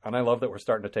 Yeah, and I love that we're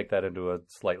starting to take that into a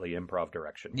slightly improv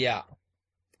direction. Yeah.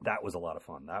 That was a lot of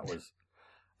fun.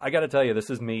 I got to tell you,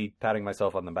 this is me patting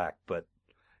myself on the back, but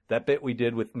that bit we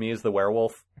did with me as the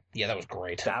werewolf. Yeah, that was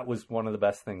great. That was one of the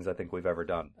best things I think we've ever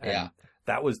done. And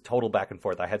that was total back and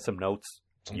forth. I had some notes.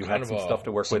 You had some stuff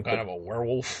to work with. Some kind of a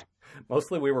werewolf.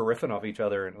 Mostly we were riffing off each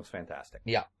other, and it was fantastic.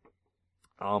 Yeah.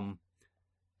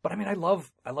 But I mean, I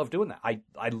love doing that.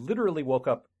 I literally woke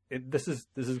up. This is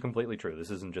completely true.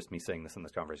 This isn't just me saying this in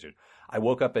this conversation. I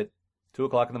woke up at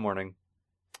 2:00 in the morning.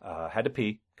 Had to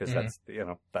pee because that's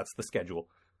the schedule,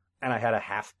 and I had a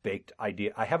half-baked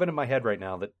idea. I have it in my head right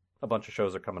now that a bunch of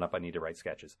shows are coming up. I need to write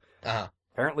sketches.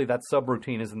 Apparently, that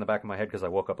subroutine is in the back of my head because I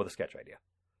woke up with a sketch idea.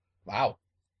 Wow!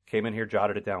 Came in here,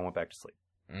 jotted it down, went back to sleep.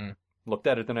 Looked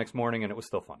at it the next morning, and it was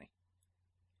still funny.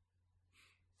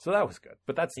 So that was good.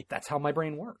 But that's how my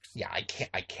brain works. Yeah,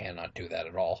 I cannot do that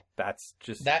at all. That's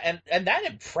just that, and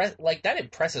that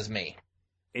impresses me.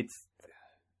 It's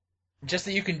just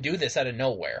that you can do this out of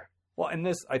nowhere. Well, and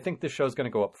I think this show's going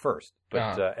to go up first.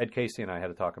 But Ed Casey and I had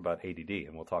to talk about ADD,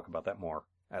 and we'll talk about that more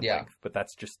at length. But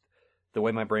that's just the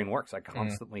way my brain works. I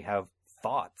constantly have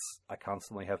thoughts. I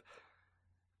constantly have...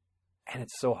 And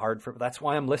it's so hard that's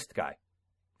why I'm list guy.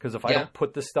 Because if I don't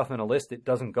put this stuff in a list, it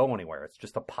doesn't go anywhere. It's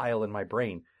just a pile in my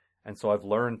brain. And so I've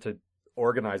learned to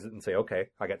organize it and say, okay,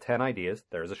 I got 10 ideas.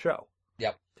 There's a show.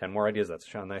 Yep. 10 more ideas. That's a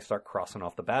show. And then I start crossing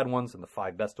off the bad ones, and the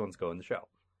 5 best ones go in the show.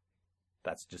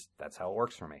 That's how it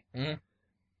works for me. Mm-hmm.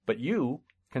 But you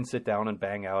can sit down and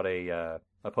bang out a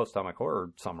post-atomic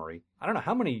horror summary. I don't know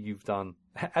how many you've done,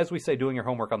 as we say, doing your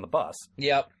homework on the bus.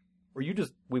 Yep. Where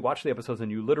we watch the episodes and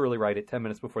you literally write it 10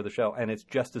 minutes before the show, and it's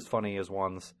just as funny as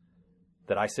ones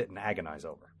that I sit and agonize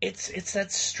over. It's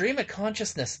that stream of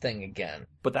consciousness thing again.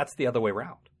 But that's the other way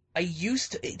around. I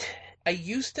used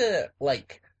to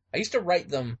write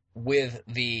them with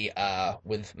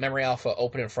with Memory Alpha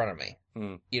open in front of me.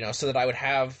 So that I would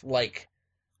have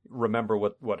remember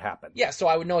what happened. Yeah, so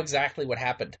I would know exactly what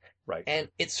happened. Right. And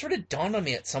it sort of dawned on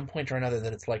me at some point or another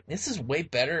that it's like, this is way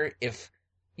better if,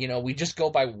 we just go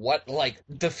by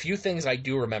the few things I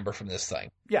do remember from this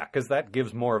thing. Yeah, because that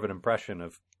gives more of an impression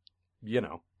of,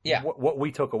 what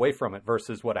we took away from it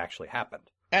versus what actually happened.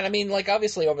 And I mean,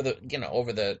 obviously over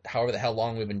the however the hell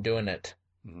long we've been doing it,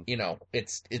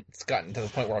 it's gotten to the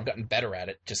point where I've gotten better at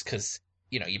it just because,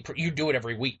 you do it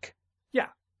every week. Yeah.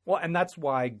 Well, and that's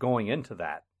why going into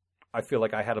that, I feel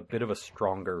like I had a bit of a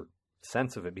stronger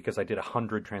sense of it because I did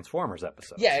 100 Transformers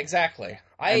episodes. Yeah, exactly.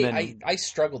 I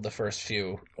struggled the first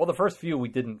few. Well, the first few we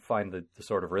didn't find the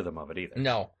sort of rhythm of it either.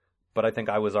 No. But I think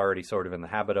I was already sort of in the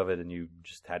habit of it, and you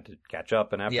just had to catch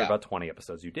up, and after about 20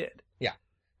 episodes, you did. Yeah.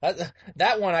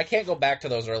 That one, I can't go back to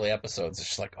those early episodes. It's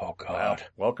just like, oh, God.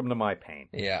 Welcome to my pain.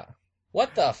 Yeah.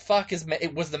 What the fuck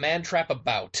was the Man Trap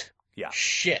about? Yeah.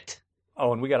 Shit.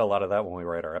 Oh, and we got a lot of that when we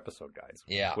write our episode guides.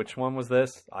 Yeah. Which one was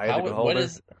this? I had to hold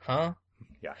it. Huh?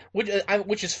 Yeah.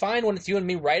 Which is fine when it's you and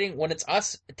me writing. When it's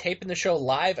us taping the show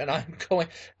live and I'm going,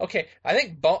 okay, I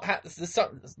think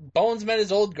Bones met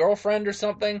his old girlfriend or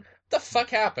something. What the fuck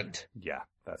happened? Yeah,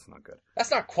 that's not good.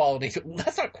 That's not quality.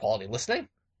 That's not quality listening.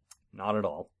 Not at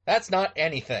all. That's not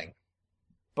anything.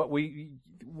 But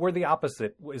we're the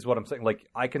opposite, is what I'm saying. Like,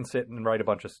 I can sit and write a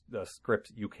bunch of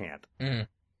scripts. You can't. Mm.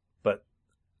 But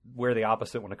we're the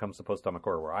opposite when it comes to post-stomach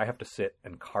horror, where I have to sit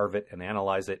and carve it and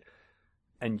analyze it.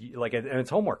 And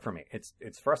it's homework for me.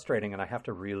 It's frustrating, and I have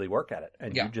to really work at it.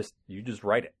 And you just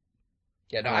write it.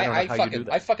 Yeah, no,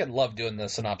 I fucking love doing the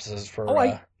synopses for. Oh,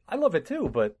 I love it too,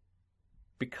 but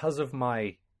because of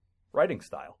my writing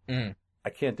style, I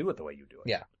can't do it the way you do it.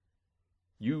 Yeah,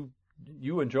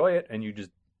 you enjoy it, and you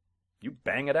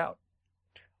bang it out.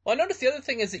 Well, I noticed the other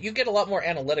thing is that you get a lot more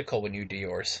analytical when you do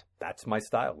yours. That's my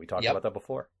style. We talked about that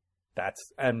before.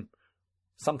 And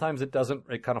sometimes it doesn't.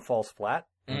 It kind of falls flat,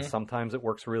 and sometimes it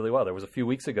works really well. There was a few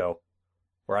weeks ago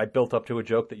where I built up to a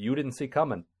joke that you didn't see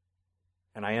coming,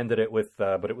 and I ended it with,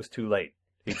 but it was too late.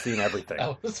 He'd seen everything.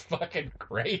 That was fucking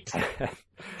great.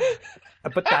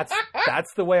 But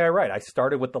that's the way I write. I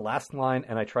started with the last line,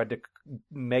 and I tried to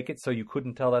make it so you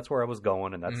couldn't tell that's where I was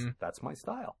going, and that's my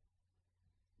style.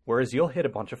 Whereas you'll hit a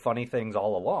bunch of funny things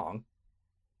all along,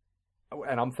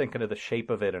 and I'm thinking of the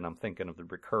shape of it, and I'm thinking of the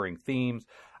recurring themes.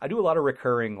 I do a lot of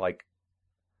recurring, like,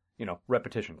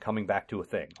 repetition, coming back to a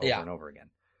thing over and over again.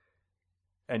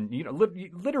 And,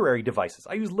 literary devices.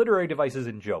 I use literary devices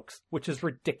in jokes, which is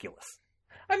ridiculous.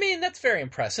 I mean, that's very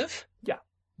impressive. Yeah,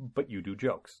 but you do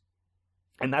jokes.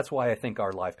 And that's why I think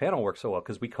our live panel works so well,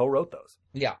 because we co-wrote those.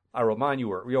 Yeah. I wrote mine,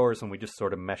 you wrote yours, and we just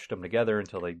sort of meshed them together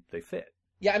until they fit.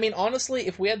 Yeah, I mean, honestly,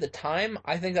 if we had the time,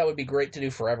 I think that would be great to do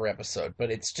for every episode.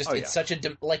 But it's just, such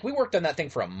a... Like, we worked on that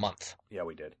thing for a month. Yeah,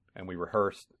 we did. And we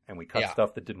rehearsed, and we cut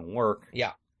stuff that didn't work.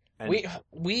 Yeah. And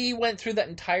we went through that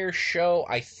entire show,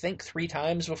 I think, 3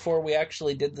 times before we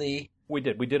actually did the... We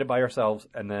did. We did it by ourselves,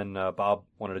 and then Bob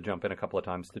wanted to jump in a couple of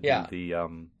times to do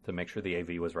the to make sure the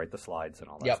AV was right, the slides and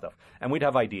all that stuff. And we'd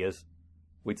have ideas.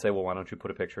 We'd say, well, why don't you put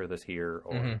a picture of this here,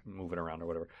 or move it around, or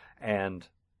whatever. And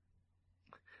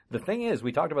the thing is,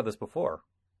 we talked about this before.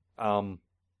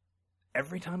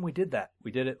 Every time we did that,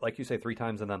 we did it, like you say, 3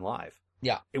 times and then live.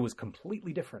 Yeah. It was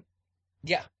completely different.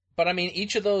 Yeah. But I mean,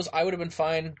 each of those, I would have been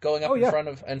fine going up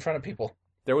in front of people.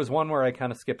 There was one where I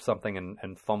kind of skipped something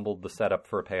and fumbled the setup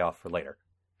for a payoff for later.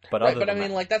 But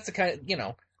that's the kind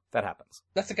of, that happens.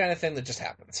 That's the kind of thing that just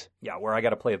happens. Yeah, where I got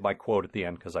to play my quote at the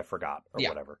end because I forgot or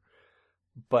whatever.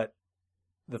 But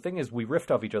the thing is, we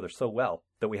riffed off each other so well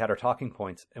that we had our talking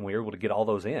points and we were able to get all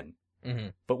those in. Mm-hmm.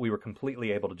 But we were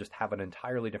completely able to just have an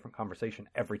entirely different conversation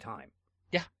every time.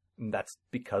 Yeah. And that's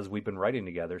because we've been writing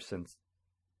together since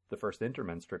the first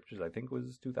Intermen strip, which I think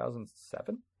was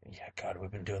 2007. Yeah, God,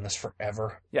 we've been doing this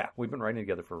forever. Yeah, we've been writing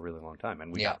together for a really long time,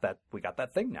 and we got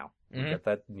that thing now. We got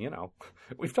that,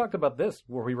 We've talked about this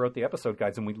where we wrote the episode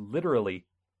guides, and we literally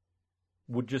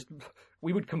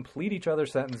we would complete each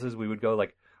other's sentences. We would go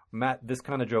like, Matt, this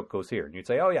kind of joke goes here, and you'd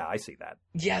say, oh yeah, I see that.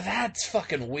 Yeah, that's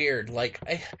fucking weird. Like,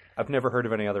 I've never heard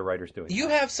of any other writers doing. You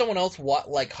have someone else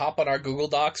hop on our Google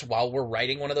Docs while we're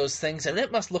writing one of those things, and it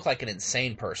must look like an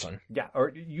insane person. Yeah,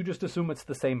 or you just assume it's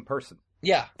the same person.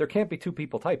 Yeah, there can't be 2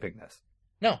 people typing this.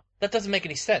 No, that doesn't make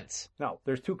any sense. No,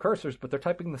 there's 2 cursors, but they're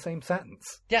typing the same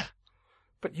sentence. Yeah,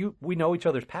 but we know each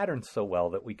other's patterns so well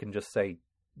that we can just say,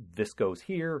 this goes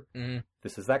here. Mm-hmm.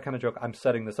 This is that kind of joke. I'm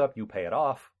setting this up. You pay it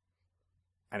off.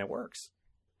 And it works.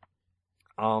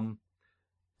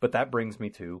 But that brings me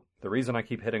to the reason I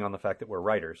keep hitting on the fact that we're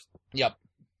writers. Yep.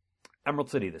 Emerald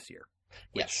City this year.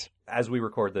 Yes. As we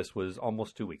record this, was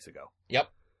almost 2 weeks ago. Yep.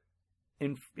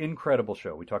 Incredible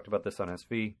show. We talked about this on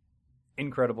SV.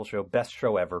 Incredible show. Best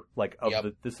show ever.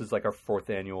 This is like our 4th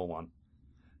annual one.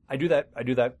 I do that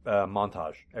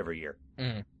montage every year.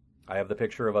 Mm-hmm. I have the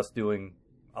picture of us doing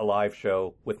a live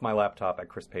show with my laptop at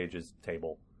Chris Page's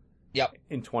table. Yep.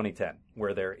 In 2010,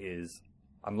 where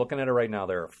I'm looking at it right now,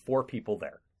 there are 4 people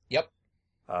there. Yep.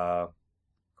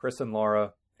 Chris and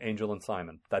Laura, Angel and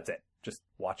Simon. That's it. Just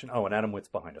watching. Oh, and Adam Witt's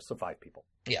behind us, so 5 people.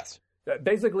 Yes.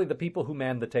 Basically, the people who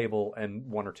manned the table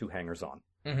and 1 or 2 hangers on.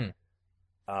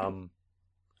 Mm-hmm.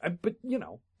 But,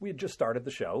 we had just started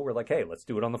the show. We're like, hey, let's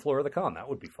do it on the floor of the con. That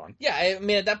would be fun. Yeah, I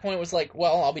mean, at that point, it was like,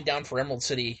 well, I'll be down for Emerald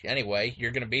City anyway.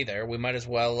 You're going to be there. We might as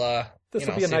well, This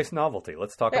would be a nice novelty.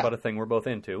 Let's talk about a thing we're both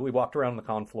into. We walked around the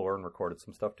con floor and recorded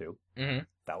some stuff, too. Mm-hmm.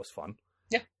 That was fun.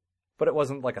 Yeah. But it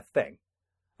wasn't like a thing.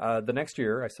 The next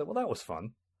year, I said, well, that was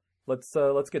fun. Let's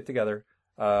get together.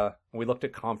 We looked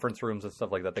at conference rooms and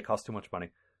stuff like that. They cost too much money.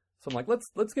 So I'm like,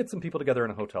 let's get some people together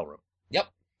in a hotel room. Yep.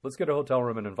 Let's get a hotel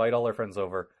room and invite all our friends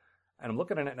over. And I'm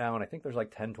looking at it now, and I think there's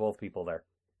like 10, 12 people there.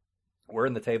 We're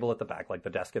in the table at the back, like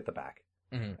the desk at the back.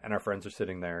 Mm-hmm. And our friends are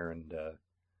sitting there, and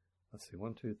let's see,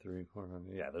 1, 2, 3, 4,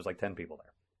 5, yeah, there's like 10 people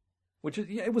there. Which is,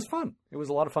 it was fun. It was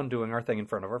a lot of fun doing our thing in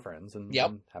front of our friends and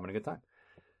having a good time.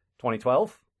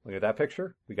 2012, look at that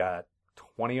picture. We got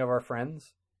 20 of our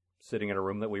friends sitting in a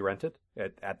room that we rented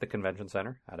at the convention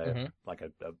center at a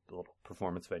little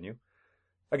performance venue.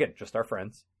 Again, just our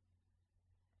friends.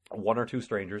 One or two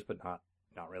strangers, but not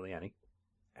really any.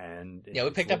 And we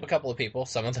picked up a couple of people,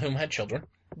 some of whom had children.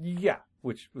 Yeah,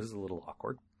 which was a little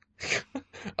awkward.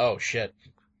 Oh, shit.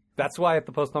 That's why at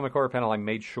the Post-Comic Horror panel, I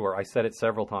made sure, I said it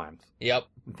several times. Yep.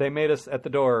 They made us at the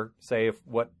door say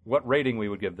what rating we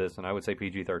would give this, and I would say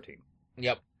PG-13.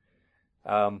 Yep.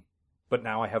 But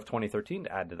now I have 2013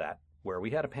 to add to that, where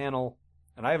we had a panel,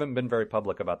 and I haven't been very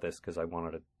public about this because I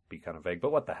wanted to be kind of vague,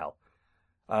 but what the hell.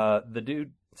 The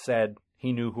dude said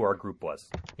he knew who our group was.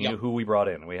 He knew who we brought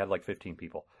in, and we had like 15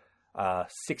 people.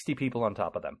 60 people on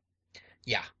top of them.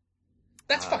 Yeah.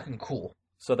 That's fucking cool.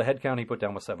 So the head count he put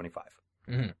down was 75.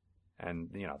 Mm-hmm. And,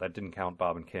 that didn't count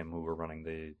Bob and Kim, who were running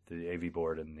the AV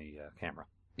board and the camera.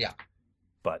 Yeah.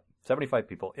 But 75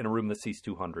 people in a room that seats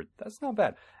 200, that's not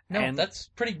bad. No, and that's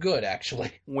pretty good,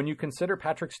 actually. When you consider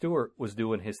Patrick Stewart was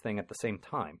doing his thing at the same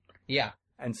time. Yeah.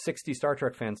 And 60 Star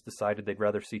Trek fans decided they'd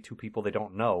rather see two people they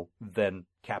don't know than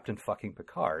Captain fucking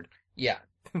Picard. Yeah.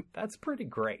 That's pretty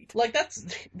great. Like,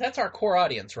 that's our core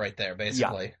audience right there,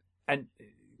 basically. Yeah. And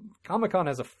Comic-Con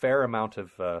has a fair amount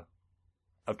of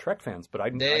Trek fans, but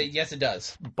yes, it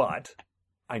does. But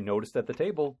I noticed at the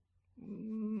table,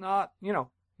 not,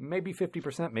 maybe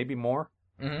 50%, maybe more.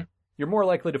 Mm-hmm. You're more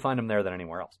likely to find them there than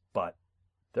anywhere else. But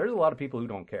there's a lot of people who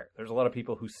don't care. There's a lot of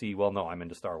people who see, well, no, I'm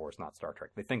into Star Wars, not Star Trek.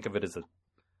 They think of it as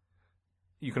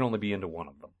you can only be into one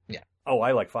of them. Yeah. Oh,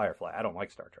 I like Firefly. I don't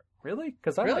like Star Trek. Really?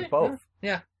 Because I like both.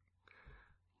 Yeah.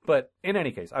 But in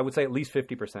any case, I would say at least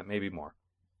 50%, maybe more.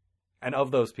 And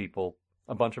of those people,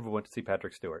 a bunch of them went to see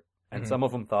Patrick Stewart. And some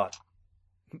of them thought,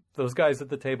 those guys at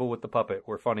the table with the puppet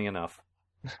were funny enough.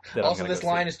 Also, this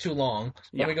line is too long.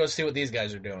 Let me go see what these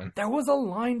guys are doing. There was a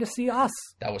line to see us.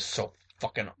 That was so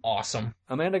fucking awesome.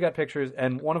 Amanda got pictures,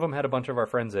 and one of them had a bunch of our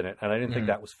friends in it, and I didn't think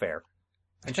that was fair.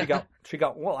 And she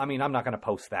got, well, I mean, I'm not going to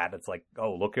post that. It's like,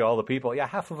 oh, look at all the people. Yeah,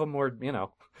 half of them were,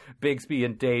 Bigsby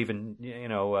and Dave, and,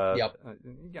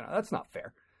 that's not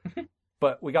fair.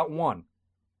 But we got one.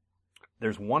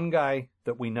 There's one guy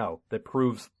that we know that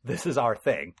proves this is our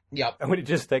thing. Yep. And we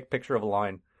just take a picture of a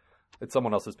line at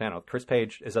someone else's panel. Chris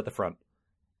Page is at the front,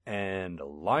 and a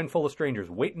line full of strangers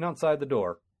waiting outside the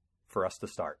door for us to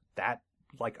start.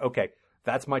 Okay,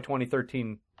 that's my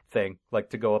 2013 thing,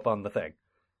 to go up on the thing.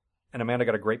 And Amanda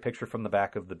got a great picture from the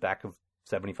back of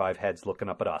 75 heads looking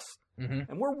up at us. Mm-hmm.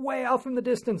 And we're way out from the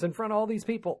distance in front of all these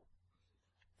people.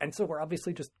 And so we're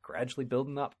obviously just gradually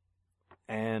building up.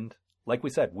 And like we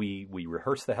said, we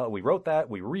rehearsed we wrote that,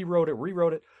 we rewrote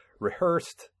it,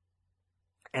 rehearsed,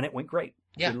 and it went great.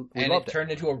 Yeah, we and it turned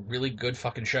into a really good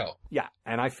fucking show. Yeah,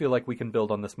 and I feel like we can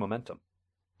build on this momentum.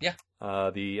 Yeah.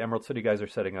 The Emerald City guys are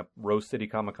setting up Rose City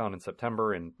Comic Con in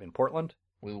September in Portland.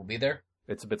 We will be there.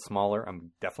 It's a bit smaller.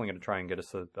 I'm definitely going to try and get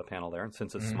us a panel there, and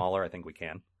since it's smaller, I think we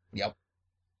can. Yep.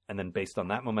 And then based on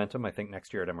that momentum, I think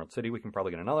next year at Emerald City we can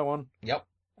probably get another one. Yep.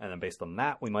 And then based on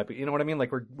that, we might be, you know what I mean?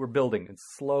 Like we're building. It's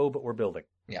slow, but we're building.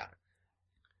 Yeah.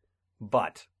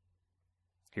 But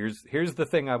here's the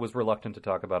thing I was reluctant to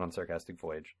talk about on Sarcastic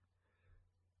Voyage.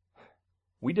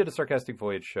 We did a Sarcastic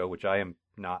Voyage show, which I am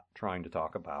not trying to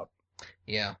talk about.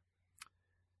 Yeah.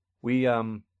 We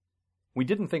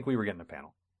didn't think we were getting a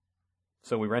panel.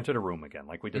 So we rented a room again,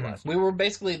 like we did last year. We were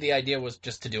basically, the idea was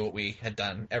just to do what we had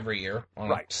done every year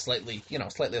on a slightly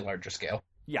larger scale.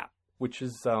 Yeah. Which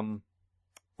is,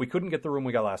 we couldn't get the room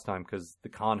we got last time because the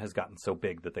con has gotten so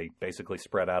big that they basically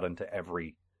spread out into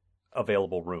every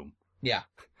available room. Yeah.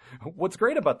 What's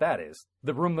great about that is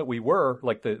the room that we were,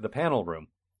 like the panel room,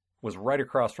 was right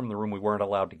across from the room we weren't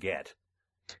allowed to get.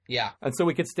 Yeah. And so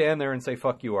we could stand there and say,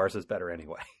 fuck you, ours is better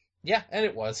anyway. Yeah, and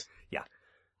it was. Yeah.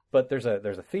 But there's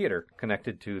a theater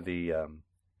connected to the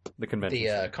convention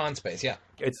center. Con space, yeah.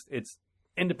 It's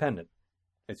independent.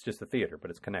 It's just a theater,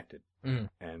 but it's connected. Mm-hmm.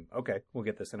 And okay, we'll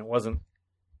get this. And it wasn't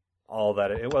all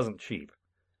that. It wasn't cheap,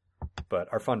 but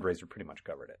our fundraiser pretty much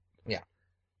covered it. Yeah.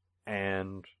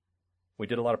 And we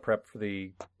did a lot of prep for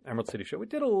the Emerald City show. We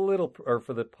did a little, or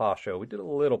for the PA show, we did a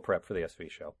little prep for the SV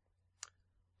show.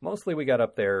 Mostly we got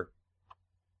up there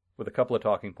with a couple of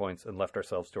talking points and left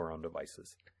ourselves to our own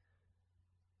devices.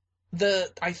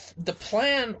 The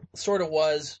plan sort of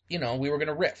was, we were going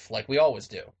to riff like we always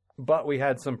do. But we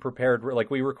had some prepared,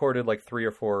 we recorded 3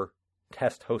 or 4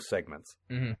 test host segments.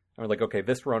 Mm-hmm. And we're like, okay,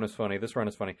 this run is funny, this run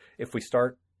is funny. If we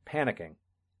start panicking,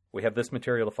 we have this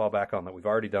material to fall back on that we've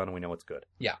already done and we know it's good.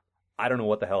 Yeah. I don't know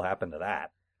what the hell happened to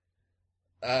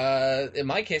that. In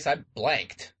my case, I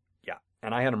blanked. Yeah.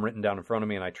 And I had them written down in front of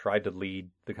me and I tried to lead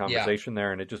the conversation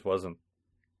there and it just wasn't.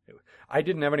 I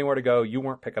didn't have anywhere to go. You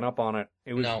weren't picking up on it.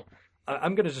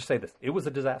 I'm going to just say this. It was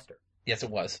a disaster. Yes, it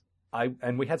was.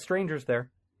 And we had strangers there.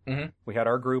 Mm-hmm. We had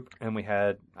our group, and we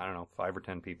had, I don't know, 5 or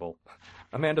 10 people.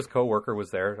 Amanda's coworker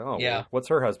was there. Oh, yeah. Well, what's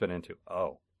her husband into?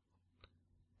 Oh.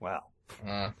 Wow.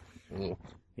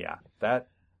 Yeah, that...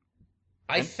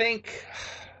 I think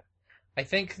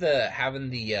having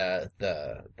the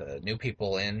new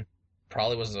people in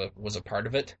probably was a part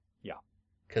of it. Yeah.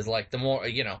 Because, like, the more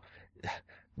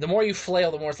you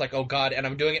flail, the more it's like, oh, God, and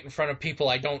I'm doing it in front of people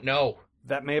I don't know.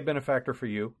 That may have been a factor for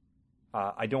you.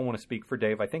 I don't want to speak for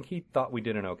Dave. I think he thought we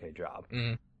did an okay job.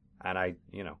 Mm-hmm. And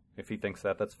if he thinks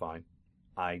that, that's fine.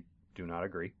 I do not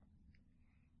agree.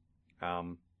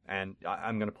 And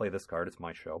I'm going to play this card. It's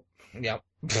my show. Yep.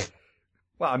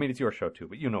 Well, I mean, it's your show too,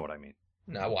 but you know what I mean.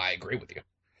 No, well, I agree with you.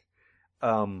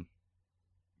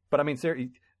 But I mean,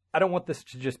 seriously, I don't want this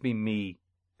to just be me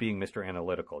being Mr.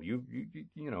 Analytical. You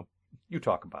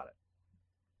talk about it.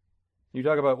 You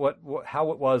talk about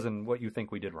how it was and what you think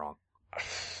we did wrong.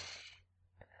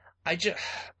 I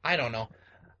don't know.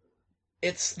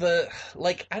 It's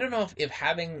I don't know if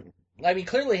having,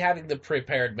 clearly having the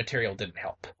prepared material didn't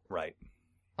help. Right.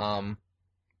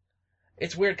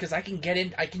 It's weird because I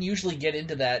can usually get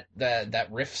into that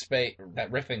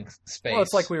riffing space. Well,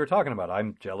 it's like we were talking about.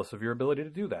 I'm jealous of your ability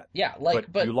to do that. Yeah,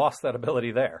 but you lost that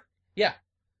ability there. Yeah.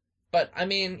 But I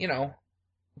mean,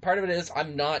 part of it is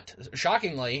I'm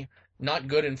shockingly not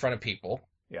good in front of people.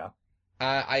 Yeah.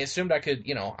 I assumed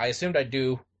I'd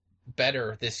do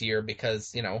better this year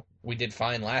because, we did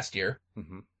fine last year.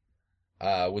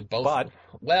 Mm-hmm. With both. But,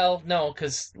 well, no,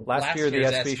 because last year's the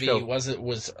SV show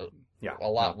was a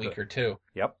lot weaker too.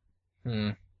 Yep. Hmm.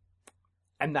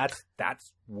 And that's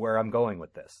where I'm going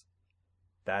with this.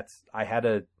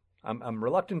 I'm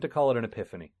reluctant to call it an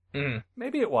epiphany. Mm-hmm.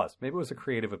 Maybe it was a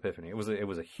creative epiphany. It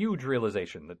was a huge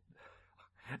realization that,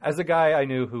 as a guy I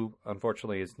knew who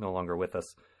unfortunately is no longer with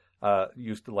us,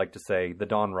 used to like to say, the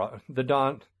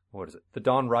dawn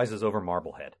rises over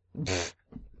Marblehead.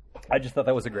 I just thought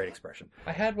that was a great expression.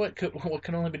 I had what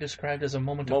can only be described as a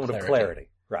moment of clarity.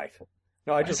 Right.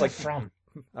 No, I just like from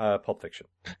Pulp Fiction.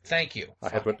 Thank you. I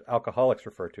had what alcoholics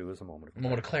refer to as a moment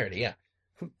of clarity. Yeah.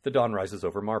 The dawn rises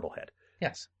over Marblehead.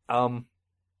 Yes.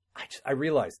 I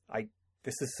realized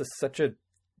this is such a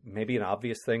maybe an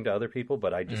obvious thing to other people,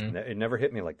 but I just it never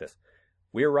hit me like this.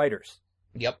 We are writers.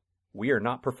 Yep. We are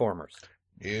not performers.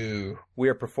 Ew. We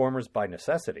are performers by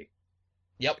necessity.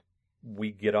 Yep.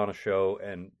 We get on a show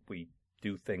and we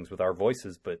do things with our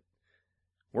voices, but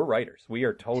we're writers. We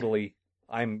are totally.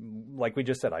 Like we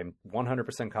just said, I'm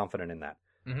 100% confident in that.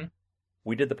 Mm-hmm.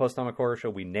 We did the Post-Atomic Horror Show.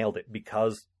 We nailed it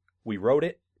because we wrote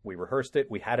it, we rehearsed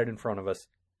it, we had it in front of us.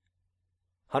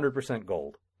 100%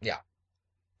 gold. Yeah.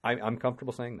 I'm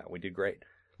comfortable saying that. We did great.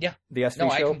 Yeah. The SV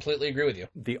show. I completely agree with you.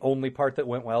 The only part that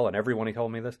went well, and everyone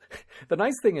told me this. The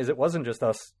nice thing is it wasn't just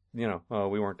us, we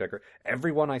weren't decorated.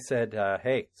 Everyone I said,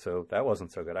 hey, so that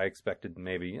wasn't so good. I expected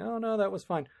maybe, oh, no, that was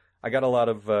fine. I got a lot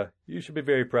of, you should be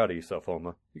very proud of yourself,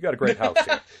 Oma. You got a great house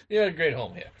here. You got a great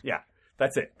home here. Yeah,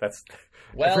 that's it. That's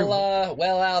Al,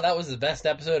 that was the best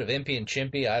episode of Impy and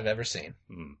Chimpy I've ever seen.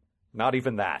 Not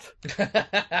even that.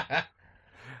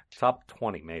 Top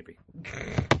 20, maybe.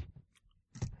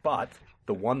 But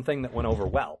the one thing that went over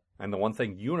well, and the one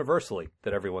thing universally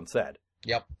that everyone said,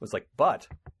 yep, was like, but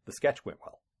the sketch went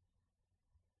well.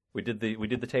 We did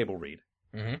the table read.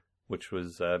 Mm-hmm. Which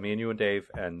was me and you and Dave,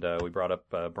 and we brought up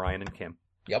Brian and Kim.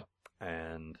 Yep.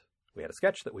 And we had a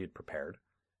sketch that we had prepared,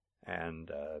 and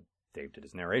Dave did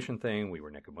his narration thing, we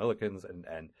were Nick and Willikins,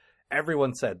 and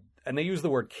everyone said, and they used the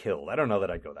word killed. I don't know that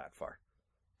I'd go that far.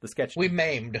 The sketch... We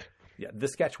maimed. Yeah, the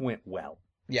sketch went well.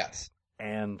 Yes.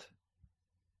 And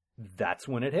that's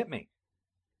when it hit me.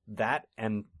 That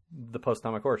and the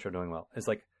Post-Atomic Horror Show doing well. It's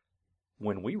like,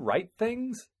 when we write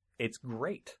things, it's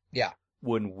great. Yeah.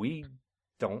 When we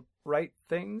don't write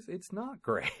things, it's not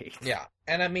great. Yeah.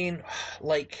 And I mean,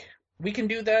 like, we can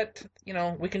do that,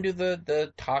 we can do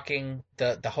the talking,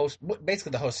 the host,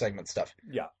 basically the host segment stuff.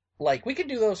 Yeah. Like, we can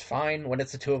do those fine when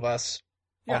it's the two of us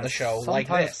on the show like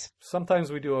this.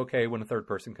 Sometimes we do okay when a third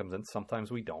person comes in. Sometimes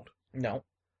we don't. No.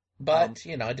 But,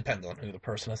 it depends on who the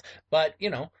person is. But,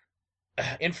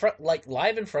 in front, like,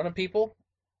 live in front of people,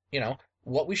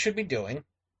 what we should be doing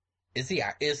is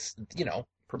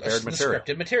prepared material.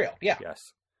 Scripted material. Yeah.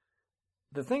 Yes.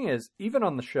 The thing is, even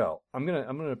on the show, I'm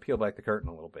gonna peel back the curtain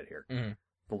a little bit here. Mm-hmm.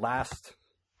 The last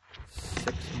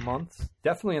 6 months,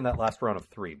 definitely in that last run of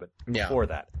 3, but before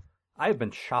that, I have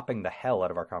been chopping the hell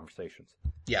out of our conversations.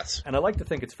 Yes. And I like to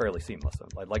think it's fairly seamless.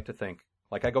 I'd like to think,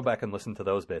 like, I go back and listen to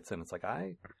those bits, and it's like,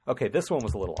 okay, this one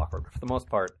was a little awkward, but for the most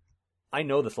part, I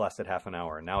know this lasted half an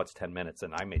hour, and now it's 10 minutes,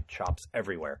 and I made chops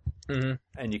everywhere. Mm-hmm.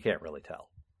 And you can't really tell.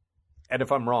 And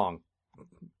if I'm wrong,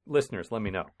 listeners, let me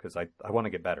know, because I want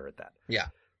to get better at that. Yeah.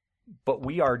 But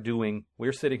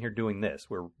we're sitting here doing this.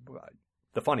 We're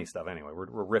the funny stuff anyway. We're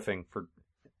riffing for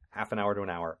half an hour to an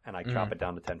hour, and I chop it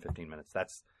down to 10, 15 minutes.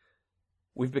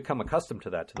 We've become accustomed to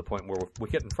that, to the point where we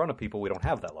get in front of people, we don't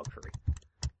have that luxury.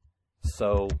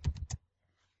 So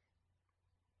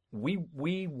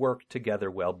we work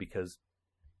together well, because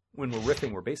when we're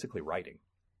riffing, we're basically writing.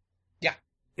 Yeah.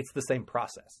 It's the same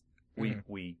process.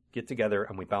 We get together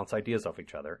and we bounce ideas off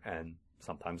each other, and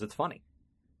sometimes it's funny.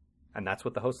 And that's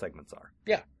what the host segments are.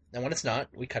 Yeah. And when it's not,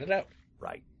 we cut it out.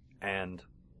 Right. And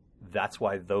that's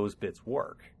why those bits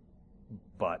work.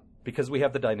 But because we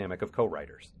have the dynamic of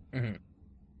co-writers. Mm-hmm.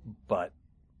 But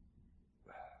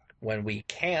when we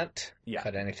can't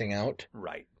cut anything out,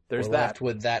 right. There's we're left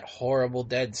with that horrible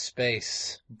dead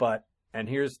space. But, and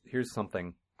here's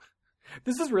something.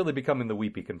 This is really becoming the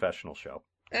Weepy Confessional Show.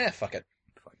 Fuck it.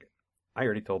 I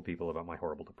already told people about my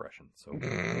horrible depression, so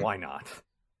why not?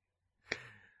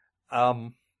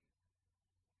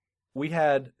 We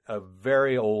had a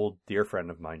very old dear friend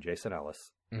of mine, Jason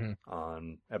Ellis,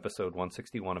 on episode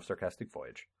 161 of Sarcastic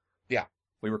Voyage. Yeah.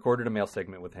 We recorded a mail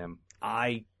segment with him.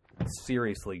 I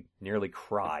seriously nearly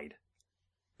cried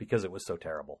because it was so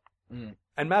terrible.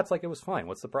 And Matt's like, it was fine.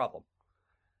 What's the problem?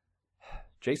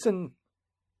 Jason,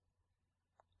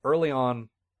 early on,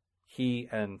 he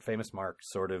and Famous Mark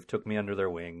sort of took me under their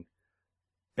wing,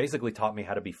 basically taught me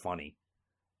how to be funny.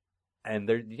 And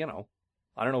they're,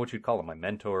 I don't know what you'd call them, my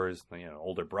mentors,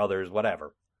 older brothers,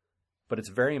 whatever. But it's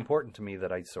very important to me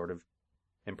that I sort of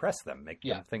impress them, make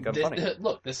them think I'm funny.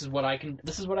 Look, this is what I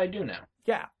do now.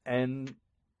 Yeah, and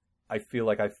I feel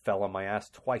like I fell on my ass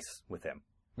twice with him.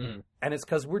 And it's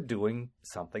because we're doing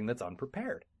something that's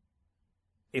unprepared.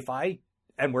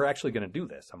 And we're actually going to do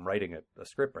this. I'm writing a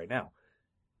script right now.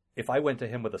 If I went to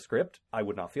him with a script, I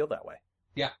would not feel that way.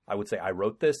 Yeah. I would say, I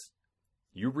wrote this.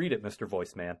 You read it, Mr.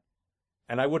 Voice Man.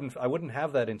 And I wouldn't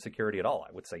have that insecurity at all.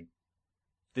 I would say,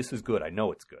 this is good. I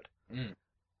know it's good.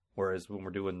 Whereas when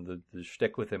we're doing the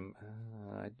shtick with him,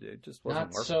 it just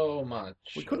wasn't working. Not so much.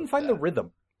 We couldn't find the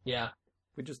rhythm. Yeah.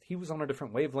 He was on a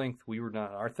different wavelength.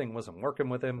 Our thing wasn't working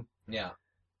with him. Yeah.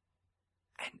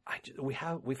 And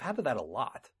we've had that a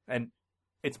lot. And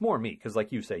it's more me, because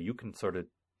like you say, you can sort of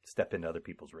step into other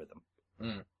people's rhythm.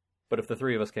 But if the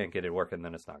three of us can't get it working,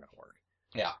 then it's not going to work.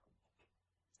 Yeah.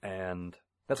 And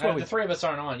that's why the three of us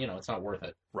aren't on, it's not worth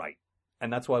it. Right.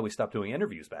 And that's why we stopped doing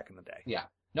interviews back in the day. Yeah.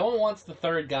 No one wants the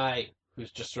third guy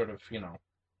who's just sort of,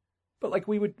 But like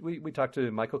we talked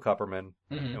to Michael Kupperman,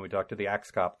 and we talked to the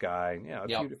Axe Cop guy, a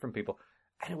few different people.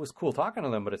 And it was cool talking to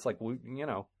them, but it's like,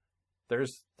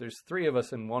 there's three of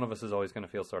us, and one of us is always going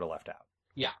to feel sort of left out.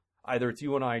 Yeah. Either it's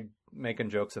you and I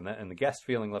making jokes and the guest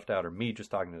feeling left out, or me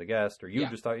just talking to the guest, or you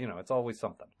just talking, it's always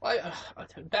something.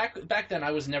 Back then,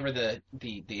 I was never the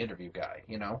interview guy,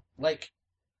 Like,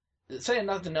 saying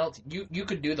nothing else, you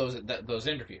could do those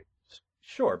interviews.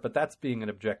 Sure, but that's being an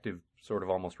objective sort of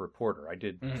almost reporter. I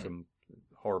did some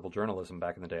horrible journalism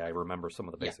back in the day. I remember some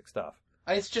of the basic stuff.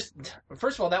 It's just,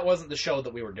 first of all, that wasn't the show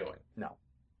that we were doing. No.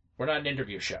 We're not an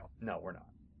interview show. No, we're not.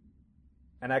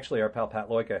 And actually, our pal Pat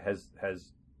Loika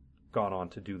has gone on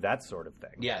to do that sort of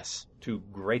thing. Yes. To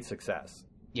great success.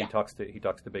 Yeah. He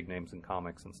talks to big names in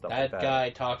comics and stuff like that. That guy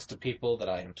talks to people that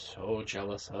I am so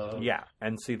jealous of. Yeah.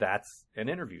 And see, that's an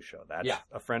interview show. That's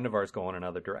a friend of ours going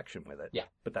another direction with it. Yeah.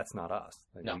 But that's not us.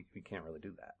 No. We can't really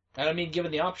do that. And I mean,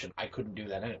 given the option, I couldn't do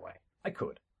that anyway. I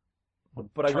could.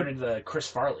 But I would into the Chris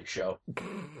Farley show.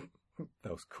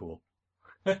 That was cool.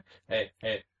 Hey.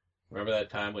 Remember that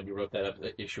time when you wrote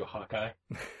that issue of Hawkeye?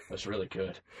 That was really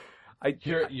good.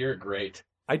 You're great.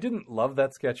 I didn't love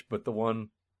that sketch, but the one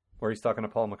where he's talking to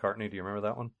Paul McCartney, do you remember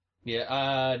that one?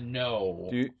 Yeah, no.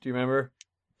 Do you remember?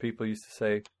 People used to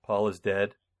say Paul is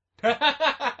dead.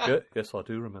 Yes, I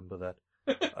do remember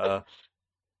that.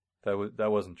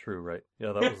 That wasn't true, right?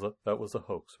 Yeah, that was a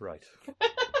hoax, right?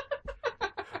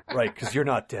 Right, because you're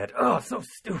not dead. Oh, so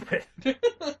stupid.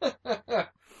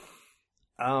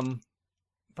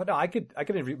 But no, I could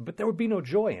interview, but there would be no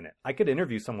joy in it. I could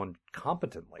interview someone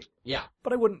competently. Yeah.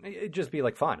 But I wouldn't, it'd just be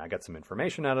like, fine, I got some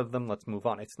information out of them, let's move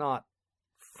on. It's not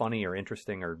funny or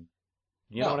interesting or,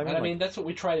 you know what I mean? And I mean, that's what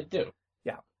we try to do.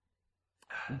 Yeah.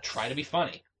 We try to be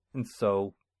funny. And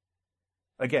so,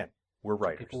 again, we're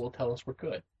writers. People will tell us we're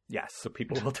good. Yes, so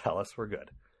people will tell us we're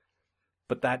good.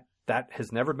 But that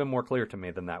has never been more clear to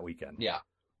me than that weekend. Yeah.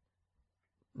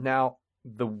 Now,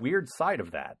 the weird side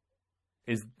of that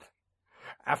is,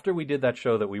 after we did that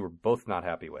show that we were both not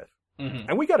happy with,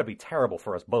 and we got to be terrible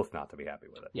for us both not to be happy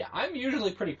with it. Yeah, I'm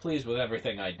usually pretty pleased with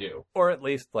everything I do. Or at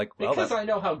least, like, well... Because I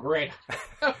know how great...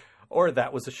 Or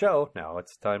that was a show. Now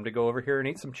it's time to go over here and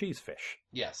eat some cheese fish.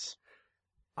 Yes.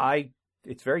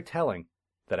 It's very telling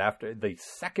that after the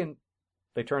second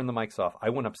they turned the mics off, I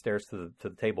went upstairs to the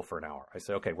table for an hour. I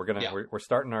said, okay, we're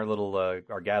starting our little,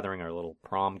 our gathering, our little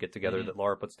prom get together that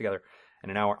Laura puts together. In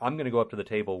an hour, I'm going to go up to the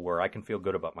table where I can feel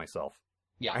good about myself.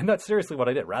 Yeah. And that's seriously what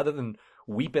I did. Rather than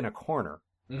weep in a corner,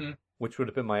 which would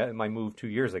have been my move 2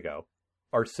 years ago,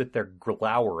 or sit there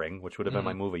glowering, which would have been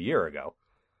my move a year ago,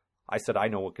 I said, I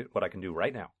know what I can do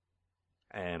right now.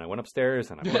 And I went upstairs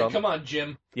and I put on... Come on,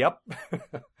 Jim. Yep.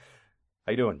 How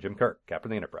you doing? Jim Kirk, Captain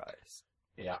of the Enterprise.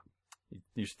 Yeah.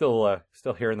 You're still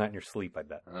hearing that in your sleep, I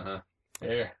bet. Uh-huh.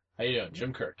 Here. How you doing?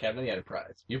 Jim Kirk, Captain of the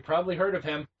Enterprise. You've probably heard of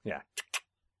him. Yeah.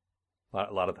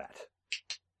 A lot of that.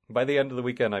 By the end of the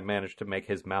weekend, I managed to make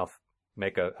his mouth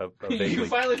make a vaguely... You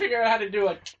finally figured out how to do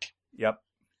it. Yep.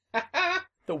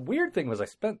 The weird thing was I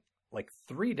spent like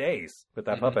 3 days with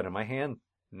that puppet, and my hand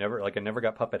I never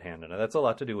got puppet hand, and that's a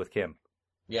lot to do with Kim.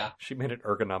 Yeah. She made an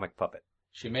ergonomic puppet.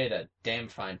 She made a damn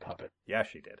fine puppet. Yeah,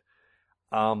 she did.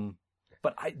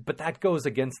 But that goes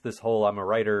against this whole I'm a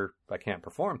writer, I can't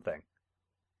perform thing.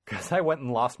 Because I went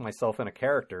and lost myself in a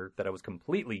character that I was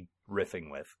completely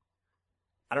riffing with.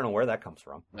 I don't know where that comes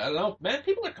from. I don't know. Man,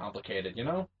 people are complicated, you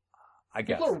know? I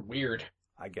guess. People are weird.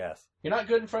 I guess. You're not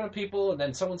good in front of people, and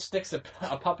then someone sticks a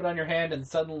puppet on your hand, and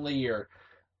suddenly you're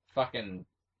fucking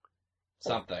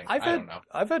something. I don't know.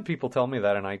 I've had people tell me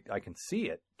that, and I can see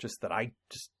it. Just that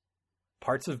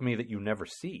parts of me that you never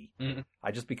see. Mm-hmm.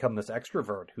 I just become this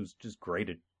extrovert who's just great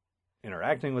at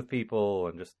interacting with people,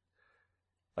 and just,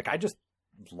 I just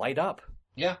light up.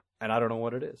 Yeah. And I don't know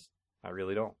what it is. I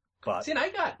really don't. But see, and I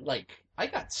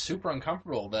got super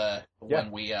uncomfortable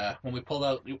when we pulled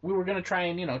out. We were gonna try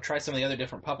and try some of the other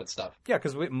different puppet stuff. Yeah,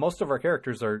 because most of our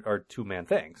characters are 2-man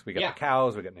things. We got the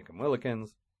cows, we got Nick and Willikins,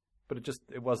 but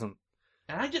it wasn't.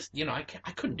 And I just I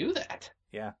couldn't do that.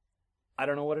 Yeah, I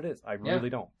don't know what it is. I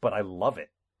really don't. But I love it.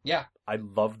 Yeah, I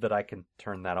love that I can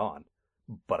turn that on,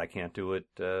 but I can't do it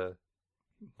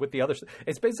with the others.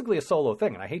 It's basically a solo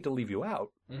thing, and I hate to leave you out,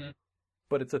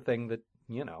 but it's a thing that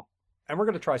And we're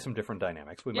going to try some different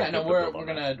dynamics. We got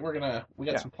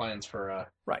some plans for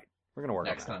right. We're going to work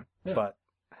next on time. Yeah. But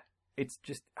it's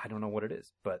just I don't know what it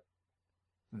is. But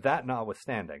that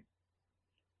notwithstanding,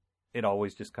 it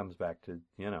always just comes back to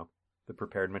the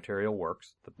prepared material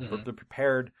works. The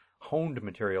prepared honed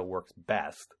material works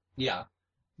best. Yeah.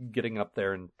 Getting up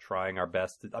there and trying our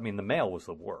best. I mean, the mail was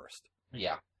the worst.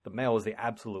 Yeah. The mail was the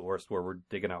absolute worst, where we're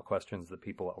digging out questions that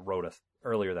people wrote us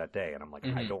earlier that day, and I'm like,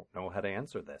 I don't know how to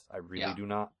answer this. I really do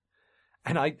not.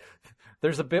 And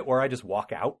there's a bit where I just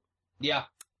walk out. Yeah.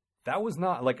 That was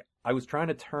not, I was trying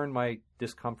to turn my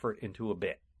discomfort into a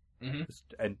bit.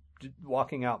 And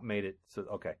walking out made it so,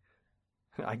 okay.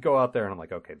 I go out there and I'm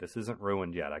like, okay, this isn't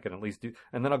ruined yet. I can at least do,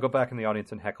 and then I'll go back in the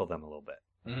audience and heckle them a little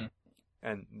bit.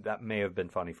 And that may have been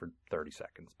funny for 30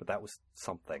 seconds, but that was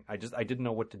something. I didn't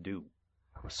know what to do.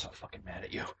 I was so fucking mad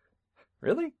at you.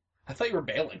 Really? I thought you were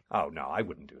bailing. Oh, no, I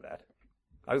wouldn't do that.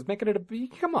 I was making it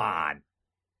come on.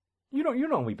 You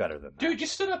know me better than that. Dude, you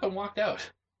stood up and walked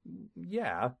out.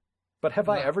 Yeah. But have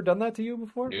I ever done that to you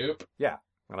before? Nope. Yeah,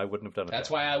 and I wouldn't have done it. That's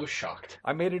why I was shocked.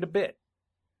 I made it a bit.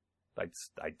 I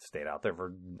stayed out there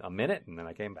for a minute, and then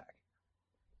I came back.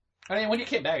 I mean, when you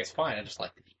came back, it's fine. I just did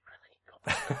he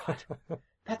really go, God,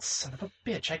 that son of a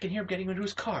bitch. I can hear him getting into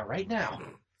his car right now.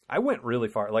 I went really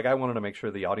far. I wanted to make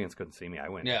sure the audience couldn't see me. I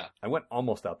went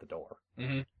almost out the door.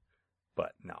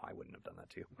 But no, I wouldn't have done that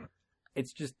to you.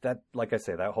 It's just that, like I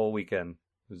say, that whole weekend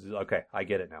was, okay, I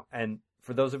get it now. And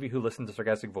for those of you who listened to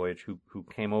Sarcastic Voyage, who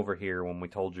came over here when we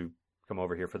told you come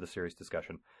over here for the serious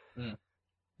discussion,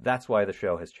 that's why the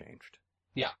show has changed.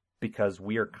 Yeah. Because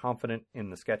we are confident in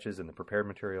the sketches and the prepared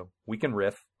material. We can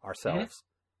riff ourselves.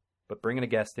 But bringing a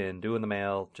guest in, doing the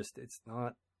mail,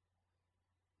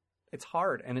 it's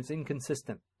hard, and it's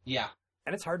inconsistent. Yeah.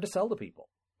 And it's hard to sell to people.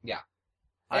 Yeah.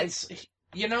 We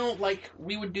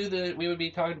would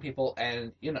be talking to people,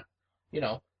 and,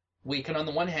 we can on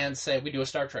the one hand say we do a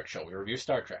Star Trek show, we review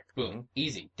Star Trek. Boom.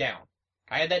 Easy. Down.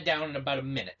 I had that down in about a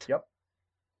minute. Yep.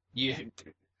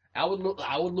 I would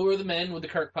lure them in with the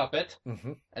Kirk puppet,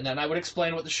 and then I would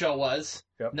explain what the show was,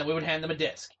 and then we would hand them a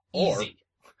disc. Easy.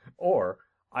 Or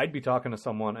I'd be talking to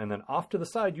someone, and then off to the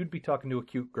side, you'd be talking to a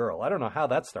cute girl. I don't know how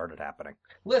that started happening.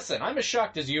 Listen, I'm as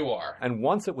shocked as you are. And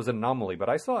once it was an anomaly, but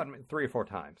I saw it 3 or 4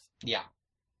 times. Yeah.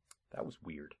 That was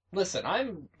weird.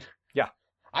 Listen, Yeah.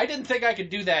 I didn't think I could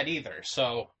do that either,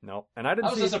 so... No, and I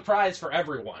didn't see... That was a surprise for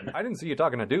everyone. I didn't see you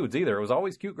talking to dudes either. It was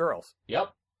always cute girls. Yep.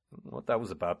 I don't know what that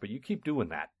was about, but you keep doing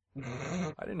that.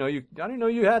 I didn't know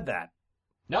you had that.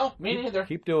 No, me neither.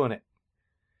 Keep doing it.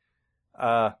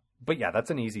 But yeah, that's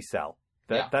an easy sell.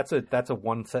 That's a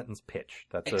one sentence pitch.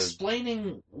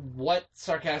 Explaining what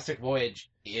Sarcastic Voyage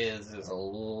is a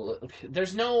little...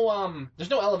 There's no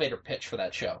elevator pitch for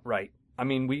that show. Right. I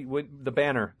mean, the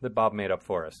banner that Bob made up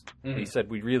for us, he said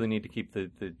we really need to keep the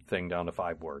thing down to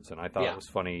 5 words, and I thought it was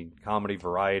funny, comedy,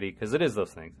 variety, because it is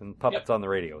those things, and puppets on the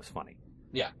radio is funny.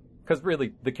 Yeah. Because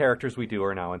really, the characters we do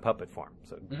are now in puppet form,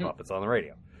 so puppets on the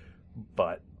radio.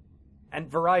 And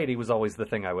variety was always the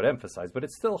thing I would emphasize, but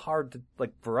it's still hard to,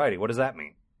 like, variety, what does that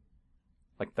mean?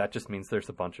 Like, that just means there's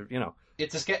a bunch of,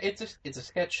 It's a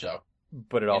sketch show.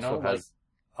 But it also has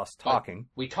us talking.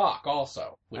 We talk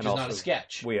also, which is not a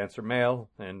sketch. We answer mail,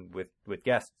 and with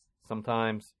guests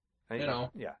sometimes. Yeah.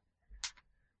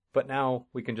 But now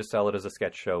we can just sell it as a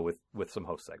sketch show with some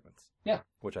host segments. Yeah.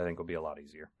 Which I think will be a lot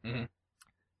easier. Mm-hmm.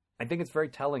 I think it's very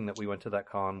telling that we went to that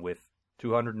con with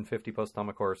 250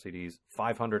 Post-Atomic Horror CDs,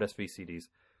 500 SV CDs.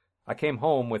 I came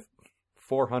home with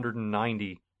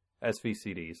 490 SV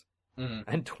CDs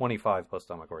and 25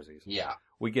 Post-Atomic Horror CDs. Yeah.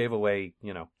 We gave away,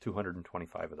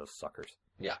 225 of those suckers.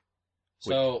 Yeah.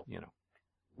 So,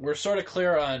 we're sort of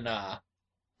clear on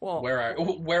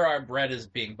where our bread is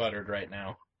being buttered right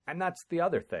now. And that's the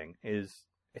other thing, is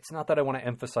it's not that I want to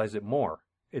emphasize it more.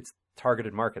 It's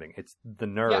targeted marketing. It's the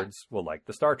nerds will like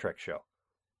the Star Trek show.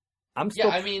 I'm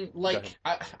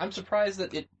surprised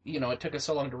that it took us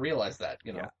so long to realize that,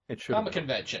 Yeah, it should. Comic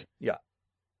convention. Yeah.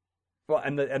 Well,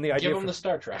 and the idea give them the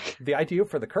Star Trek. The idea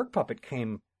for the Kirk puppet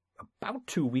came about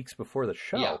 2 weeks before the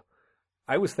show. Yeah.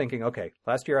 I was thinking, okay,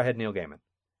 last year I had Neil Gaiman.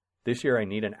 This year I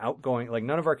need an outgoing, like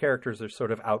none of our characters are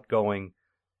sort of outgoing,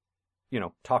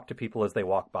 talk to people as they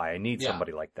walk by. I need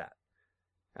somebody like that.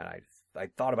 And I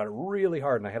thought about it really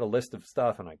hard, and I had a list of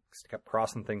stuff, and I kept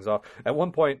crossing things off. At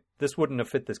one point, this wouldn't have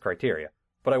fit this criteria,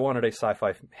 but I wanted a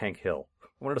sci-fi Hank Hill. I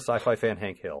wanted a sci-fi fan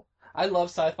Hank Hill. I love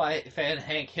sci-fi fan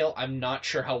Hank Hill. I'm not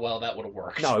sure how well that would have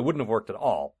worked. No, it wouldn't have worked at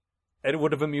all. And it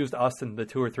would have amused us and the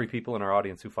 2 or 3 people in our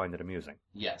audience who find it amusing.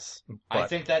 Yes. But I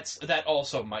think that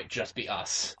also might just be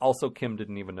us. Also, Kim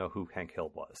didn't even know who Hank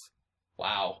Hill was.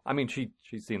 Wow. I mean,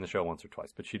 she's seen the show once or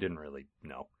twice, but she didn't really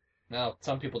know. No,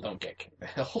 some people don't get King of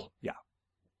the Hill. Yeah.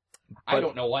 I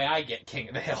don't know why I get King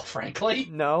of the Hill, frankly.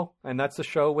 No, and that's a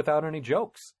show without any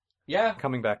jokes. Yeah.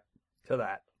 Coming back to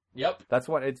that. Yep. That's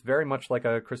what, it's very much like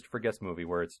a Christopher Guest movie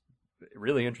where it's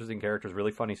really interesting characters,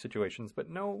 really funny situations, but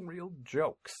no real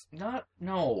jokes.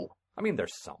 No. I mean,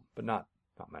 there's some, but not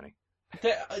many.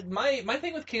 My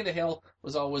thing with King of the Hill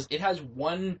was always, it has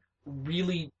one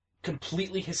really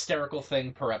completely hysterical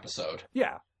thing per episode.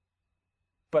 Yeah.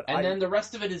 And then the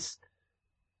rest of it is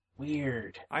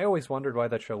weird. I always wondered why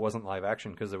that show wasn't live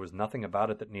action, because there was nothing about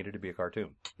it that needed to be a cartoon.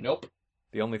 Nope.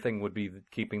 The only thing would be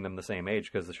keeping them the same age,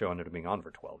 because the show ended up being on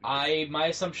for 12 years. My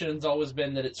assumption has always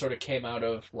been that it sort of came out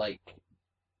of,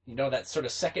 that sort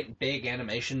of second big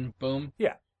animation boom.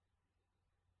 Yeah.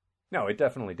 No, it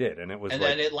definitely did, and it was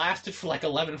then it lasted for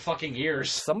 11 fucking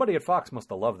years. Somebody at Fox must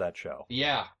have loved that show.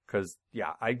 Yeah. Because,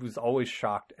 I was always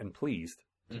shocked and pleased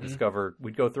to discover,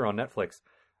 we'd go through on Netflix,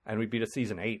 and we'd be to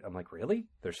season 8. I'm like, really?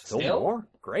 There's still more?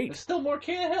 Great. There's still more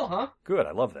King of the Hill, huh? Good,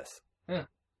 I love this. Yeah.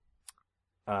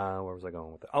 Where was I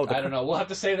going with that? I don't know. We'll have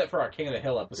to save that for our King of the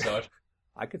Hill episode.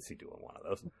 I could see doing one of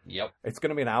those. Yep. It's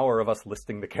going to be an hour of us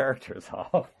listing the characters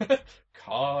off.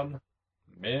 Con,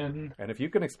 Min. And if you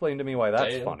can explain to me why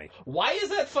that's funny. Why is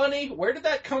that funny? Where did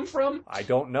that come from? I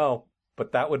don't know.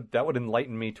 But that would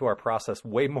enlighten me to our process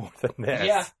way more than this.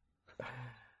 Yeah.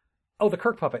 Oh, the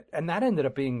Kirk puppet. And that ended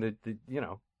up being the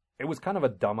it was kind of a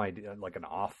dumb idea, like an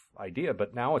off idea,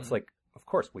 but now it's like, of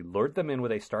course, we lured them in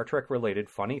with a Star Trek-related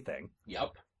funny thing.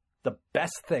 Yep. The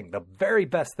very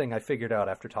best thing I figured out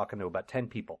after talking to about 10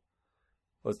 people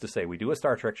was to say, we do a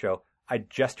Star Trek show.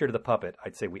 I'd gesture to the puppet.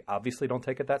 I'd say, we obviously don't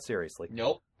take it that seriously.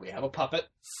 Nope. We have a puppet.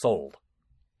 Sold.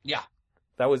 Yeah.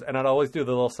 And I'd always do the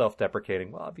little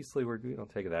self-deprecating, well, obviously we don't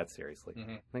take it that seriously.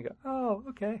 Mm-hmm. And they go, oh,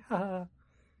 okay, haha.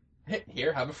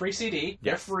 Here, have a free CD. Yes.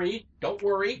 They're free. Don't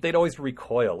worry. They'd always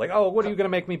recoil, like, oh, what are you going to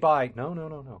make me buy?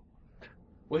 No.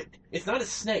 Wait, it's not a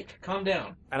snake. Calm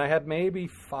down. And I had maybe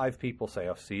 5 people say,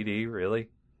 oh, CD, really?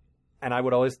 And I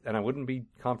wouldn't be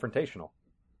confrontational,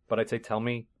 but I'd say, tell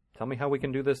me how we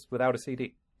can do this without a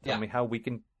CD. Tell me how we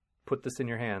can put this in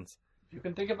your hands. If you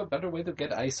can think of a better way to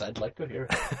get ice, I'd like to hear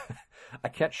it. I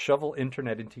can't shovel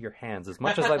internet into your hands as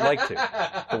much as I'd like to.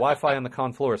 The Wi-Fi on the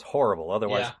con floor is horrible.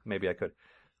 Otherwise, maybe I could.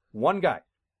 One guy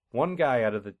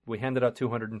we handed out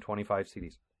 225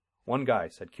 CDs. One guy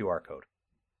said QR code.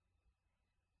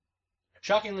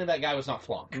 Shockingly, that guy was not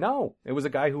Flonk. No, it was a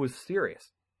guy who was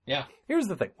serious. Yeah. Here's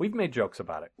the thing. We've made jokes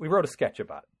about it. We wrote a sketch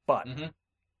about it. But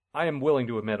I am willing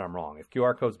to admit I'm wrong. If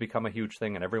QR codes become a huge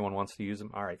thing and everyone wants to use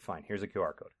them, all right, fine. Here's a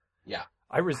QR code. Yeah.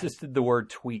 I resisted the word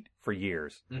tweet for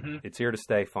years. Mm-hmm. It's here to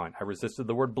stay, fine. I resisted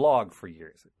the word blog for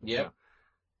years. Yep.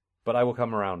 But I will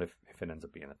come around if it ends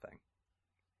up being a thing.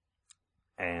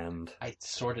 And I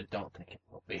sort of don't think it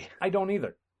will be. I don't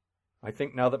either. I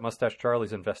think now that Mustache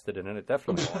Charlie's invested in it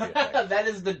definitely won't be a thing. That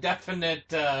is the definite...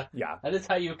 Yeah. That is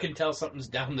how you can tell something's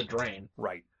down the drain.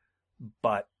 Right.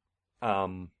 But,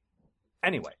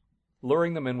 anyway,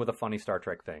 luring them in with a funny Star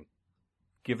Trek thing,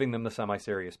 giving them the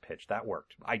semi-serious pitch, that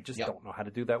worked. I just don't know how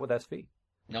to do that with SV.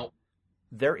 Nope.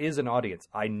 There is an audience.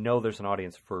 I know there's an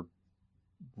audience for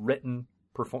written,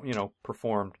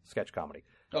 performed sketch comedy.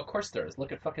 Oh, of course there is.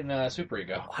 Look at fucking Super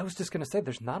Ego. I was just going to say,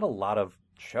 there's not a lot of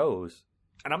shows,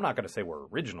 and I'm not going to say we're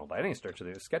original by any stretch of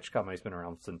the sketch comedy's been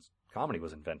around since comedy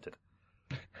was invented.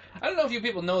 I don't know if you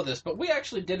people know this, but we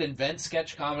actually did invent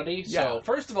sketch comedy. Yeah. So,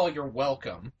 first of all, you're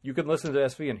welcome. You can listen to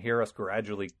SV and hear us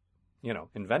gradually,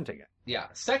 inventing it. Yeah.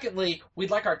 Secondly,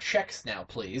 we'd like our checks now,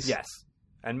 please. Yes.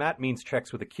 And Matt means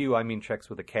checks with a Q, I mean checks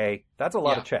with a K. That's a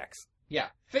lot of checks. Yeah.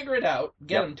 Figure it out.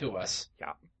 Get them to us.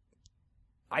 Yeah.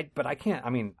 But I can't,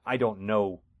 I don't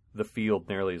know the field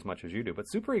nearly as much as you do, but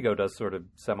Super Ego does sort of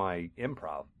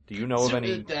semi-improv. Do you know of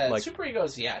any, Super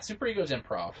Ego's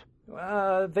improv.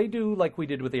 They do like we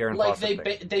did with the Aaron Fawcett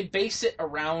thing. They base it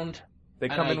around... They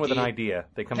come in with an idea.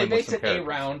 They base it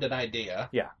around an idea.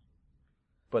 Yeah.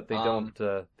 But they don't.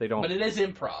 But it is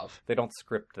improv. They don't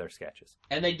script their sketches.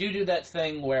 And they do that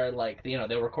thing where,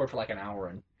 they'll record for an hour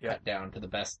and cut down to the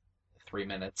best 3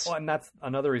 minutes. Well, and that's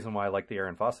another reason why I like the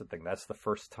Aaron Fawcett thing. That's the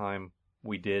first time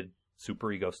we did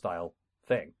Super Ego style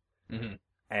thing. Mm-hmm.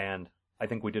 And I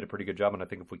think we did a pretty good job. And I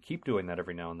think if we keep doing that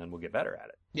every now and then, we'll get better at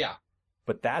it. Yeah.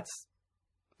 But that's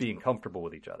being comfortable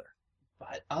with each other.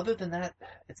 But other than that,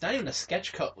 it's not even a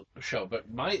sketch show.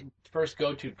 But my first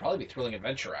go-to would probably be Thrilling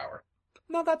Adventure Hour.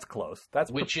 No, that's close.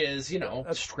 Which is,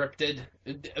 scripted,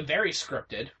 very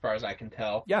scripted, as far as I can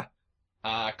tell. Yeah.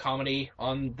 Comedy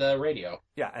on the radio.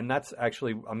 Yeah, and that's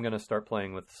actually, I'm going to start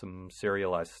playing with some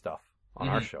serialized stuff on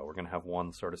our show. We're going to have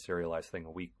one sort of serialized thing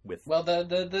a week with... Well, the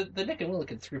Nick and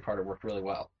Willikins 3-parter worked really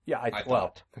well. Yeah, I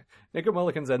thought. Nick and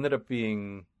Willikins ended up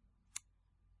being...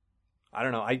 I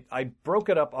don't know, I broke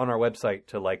it up on our website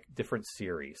to, different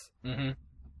series. Mm-hmm.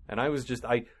 And I was just...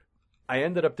 I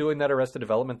ended up doing that Arrested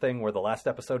Development thing where the last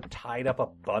episode tied up a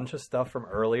bunch of stuff from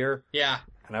earlier. Yeah.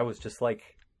 And I was just like,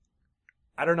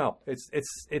 I don't know.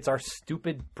 It's our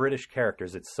stupid British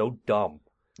characters. It's so dumb.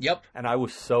 Yep. And I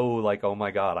was so like, oh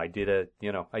my God, I did a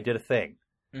thing.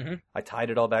 Mm-hmm. I tied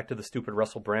it all back to the stupid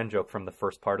Russell Brand joke from the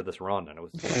first part of this run. And it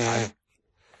was,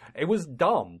 it was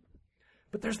dumb.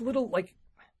 But there's little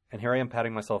and here I am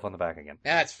patting myself on the back again.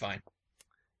 That's fine.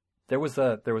 There was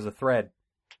a thread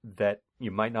that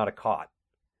you might not have caught,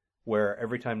 where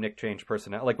every time Nick changed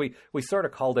personnel, we sort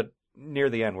of called it near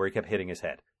the end where he kept hitting his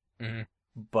head. Mm-hmm.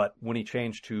 But when he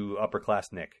changed to upper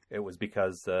class Nick, it was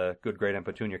because Good, Great, and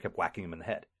Petunia kept whacking him in the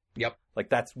head. Yep.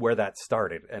 That's where that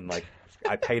started, and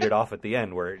I paid it off at the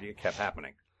end where it kept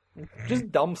happening.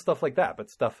 Just dumb stuff like that, but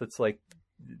stuff that's the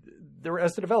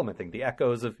Arrested Development thing, the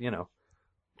echoes of 2,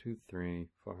 3,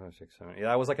 4, 5, 6, 7. Yeah,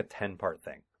 that was like a 10-part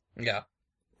thing. Yeah.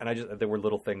 And there were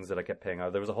little things that I kept paying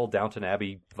out. There was a whole Downton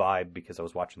Abbey vibe because I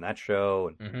was watching that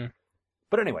show. And,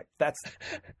 But anyway, that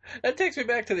takes me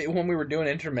back to when we were doing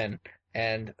Intermen,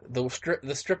 and the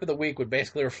strip of the week would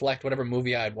basically reflect whatever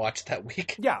movie I had watched that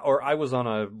week. Yeah, or I was on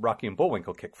a Rocky and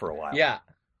Bullwinkle kick for a while. Yeah.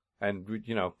 And,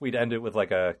 we'd end it with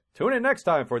a, tune in next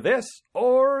time for this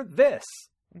or this.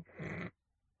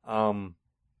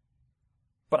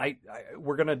 But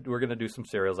we're gonna do some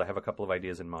serials. I have a couple of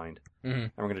ideas in mind,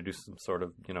 and we're gonna do some sort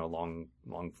of long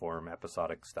form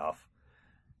episodic stuff.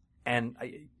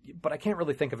 But I can't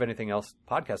really think of anything else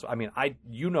podcast.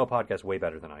 Podcasts way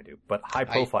better than I do, but high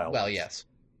profile. Yes,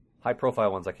 high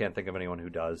profile ones. I can't think of anyone who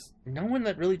does. No one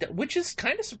that really does, which is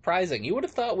kind of surprising. You would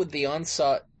have thought with the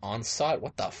onslaught.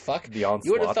 What the fuck? The onslaught.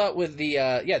 You would have thought with the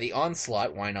the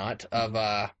onslaught. Why not of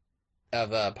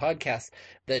podcasts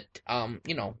that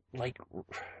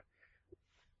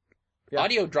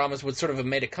audio dramas would sort of have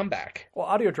made a comeback. Well,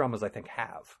 audio dramas I think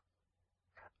have.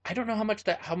 I don't know how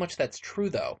much that's true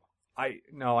though.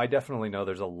 I definitely know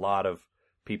there's a lot of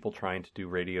people trying to do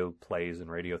radio plays and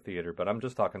radio theater, but I'm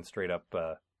just talking straight up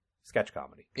sketch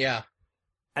comedy. Yeah.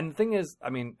 And the thing is,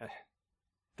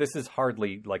 this is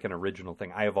hardly like an original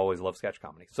thing. I have always loved sketch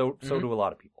comedy. So do a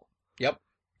lot of people. Yep.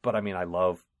 But I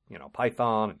love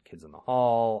Python and Kids in the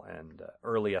Hall and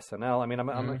early SNL.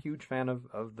 I'm a huge fan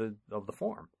of the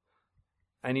form,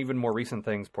 and even more recent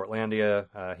things.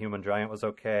 Portlandia, Human Giant was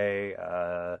okay.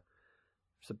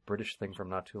 There's a British thing from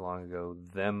not too long ago.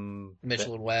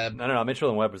 Mitchell and Webb. No. Mitchell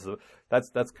and Webb was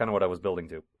that's kind of what I was building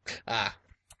to.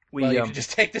 Well, you can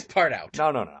just take this part out.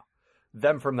 No.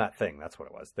 Them from that thing. That's what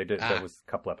it was. They did. That was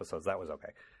a couple episodes. That was okay.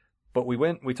 But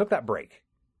we took that break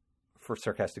for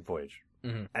Sarcastic Voyage.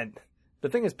 Mm-hmm. And the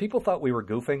thing is, people thought we were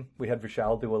goofing. We had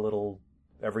Vishal do a little,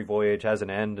 every voyage has an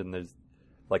end, and there's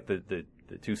like the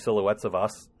two silhouettes of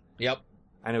us. Yep.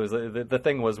 And it was the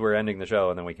thing was we're ending the show,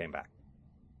 and then we came back.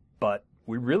 But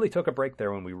we really took a break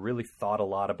there when we really thought a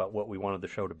lot about what we wanted the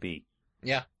show to be.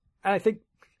 Yeah. And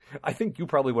I think you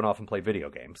probably went off and played video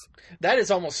games. That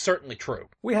is almost certainly true.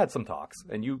 We had some talks,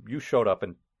 and you showed up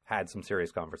and had some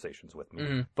serious conversations with me.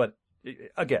 Mm-hmm. But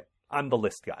again, I'm the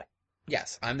list guy.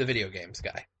 Yes, I'm the video games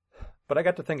guy. But I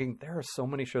got to thinking, there are so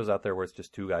many shows out there where it's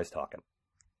just two guys talking.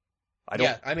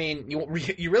 Yeah, I mean,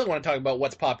 you really want to talk about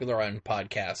what's popular on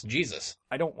podcasts. Jesus.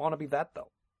 I don't want to be that,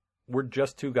 though. We're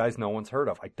just two guys no one's heard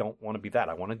of. I don't want to be that.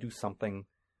 I want to do something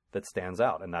that stands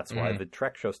out, and that's why the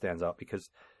Trek show stands out, because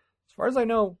as far as I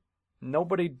know,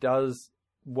 nobody does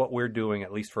what we're doing,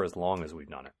 at least for as long as we've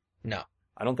done it. No.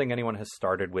 I don't think anyone has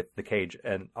started with The Cage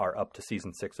and are up to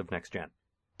season 6 of Next Gen.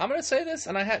 I'm going to say this,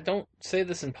 and I don't say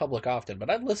this in public often, but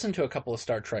I've listened to a couple of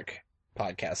Star Trek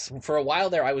podcasts. For a while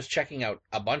there, I was checking out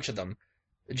a bunch of them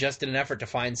just in an effort to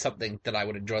find something that I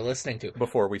would enjoy listening to.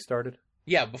 Before we started?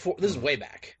 Yeah, before. This is way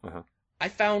back. Uh-huh. I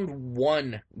found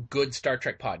one good Star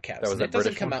Trek podcast. That was and it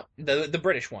doesn't come out. The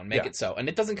British one, Make It So, and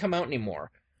it doesn't come out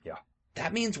anymore. Yeah.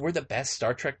 That means we're the best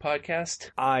Star Trek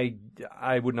podcast?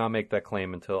 I would not make that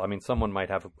claim until, I mean, someone might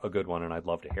have a good one, and I'd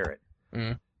love to hear it.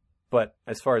 Mm. But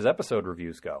as far as episode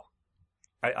reviews go,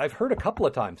 I've heard a couple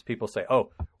of times people say,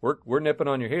 "Oh, we're nipping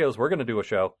on your heels. We're going to do a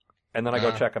show," and then I go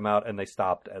check them out, and they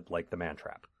stopped at like the Man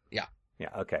Trap. Yeah. Yeah.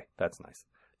 Okay, that's nice.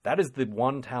 That is the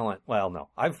one talent. Well, no,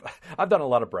 I've done a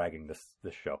lot of bragging this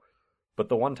show, but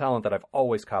the one talent that I've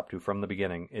always copped to from the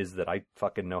beginning is that I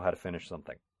fucking know how to finish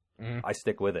something. Mm. I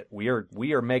stick with it. We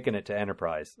are making it to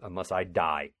Enterprise unless I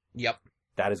die. Yep.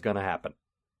 That is going to happen.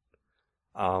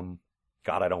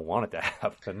 God, I don't want it to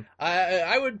happen.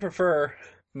 I would prefer.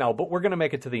 No, but we're going to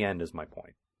make it to the end is my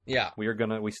point. Yeah.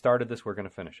 We started this, we're going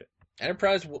to finish it.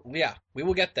 Enterprise, yeah, we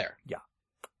will get there. Yeah.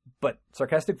 But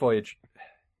Sarcastic Voyage,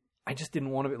 I just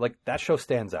didn't want to be, like, that show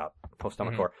stands out,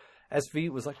 Post-Atomic Core. SV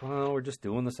was like, well, we're just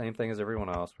doing the same thing as everyone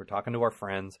else. We're talking to our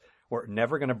friends. We're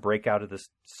never going to break out of this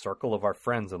circle of our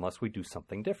friends unless we do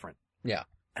something different. Yeah.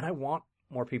 And I want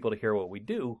more people to hear what we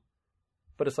do,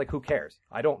 but it's like, who cares?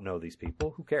 I don't know these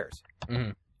people. Who cares?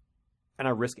 Mm-hmm. And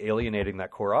I risk alienating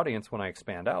that core audience when I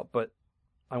expand out, but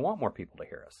I want more people to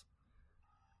hear us.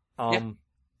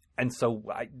 And so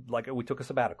we took a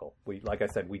sabbatical. Like I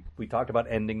said, we talked about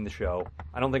ending the show.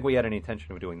 I don't think we had any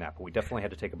intention of doing that, but we definitely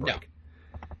had to take a break. No.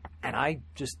 And I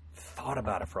just thought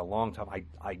about it for a long time.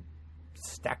 I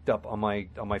stacked up on my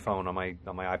phone, on my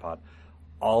iPod,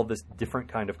 all this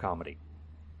different kind of comedy.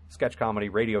 Sketch comedy,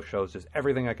 radio shows, just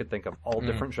everything I could think of, all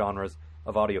different genres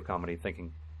of audio comedy,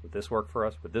 thinking, would this work for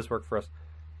us? Would this work for us?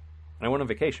 And I went on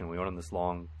vacation. We went on this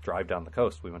long drive down the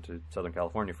coast. We went to Southern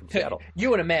California from Seattle.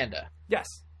 You and Amanda. Yes.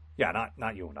 Yeah,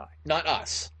 not you and I. Not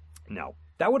us. No.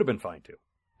 That would have been fine, too.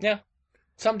 Yeah.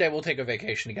 Someday we'll take a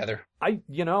vacation together.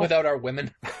 Without our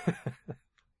women.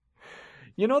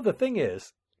 The thing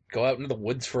is... Go out into the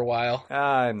woods for a while.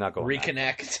 I'm not going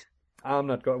Reconnect. I'm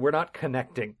not going... We're not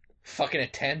connecting. Fucking a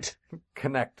tent.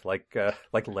 Connect, like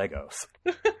Legos.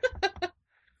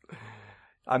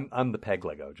 I'm the peg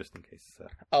Lego, just in case.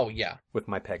 Oh, yeah. With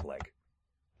my peg leg.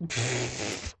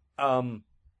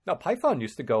 No, Python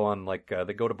used to go on,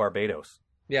 they go to Barbados.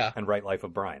 Yeah. And write Life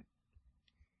of Brian.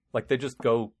 Like, they just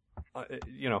go,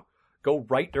 go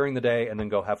right during the day and then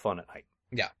go have fun at night.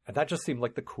 Yeah. And that just seemed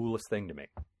like the coolest thing to me.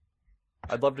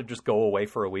 I'd love to just go away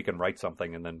for a week and write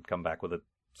something and then come back with a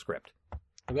script.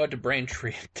 We'll go out to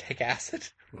Braintree and take acid.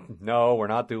 No, we're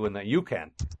not doing that. You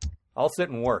can. I'll sit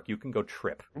and work. You can go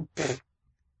trip.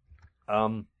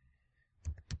 Yeah,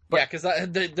 because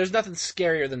there's nothing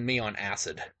scarier than me on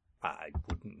acid. I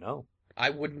wouldn't know.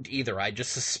 I wouldn't either. I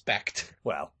just suspect.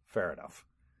 Well, fair enough.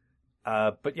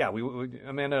 But yeah, we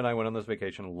Amanda and I went on this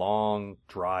vacation, long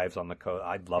drives on the coast.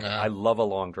 I love a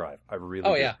long drive. I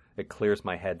really do. Yeah. It clears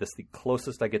my head. This is the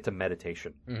closest I get to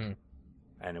meditation. Mm-hmm.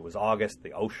 And it was August.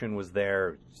 The ocean was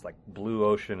there. It's like blue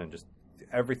ocean, and just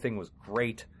everything was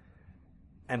great.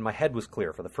 And my head was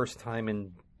clear for the first time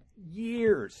in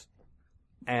years.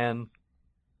 And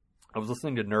I was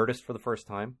listening to Nerdist for the first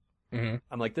time. Mm-hmm.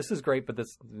 I'm like, this is great, but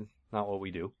this is not what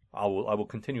we do. I will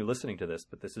continue listening to this,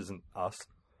 but this isn't us.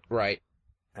 Right.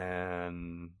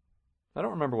 And I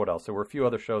don't remember what else. There were a few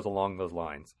other shows along those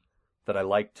lines that I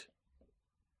liked,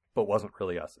 but wasn't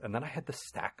really us. And then I had the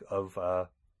stack of a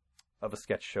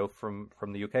sketch show from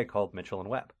the UK called Mitchell and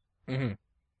Webb.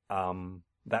 Mm-hmm.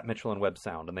 That Mitchell & Webb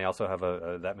sound, and they also have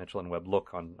a That Mitchell & Webb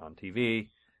look on TV.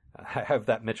 I have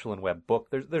That Mitchell & Webb book.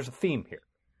 There's a theme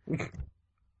here.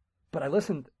 But I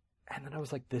listened, and then I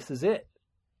was like, this is it.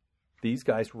 These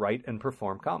guys write and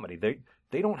perform comedy.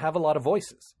 They don't have a lot of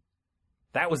voices.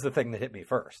 That was the thing that hit me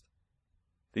first.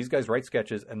 These guys write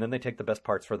sketches, and then they take the best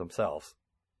parts for themselves.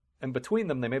 And between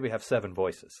them, they maybe have 7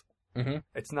 voices. Mm-hmm.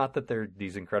 It's not that they're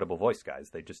these incredible voice guys.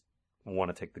 They just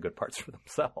want to take the good parts for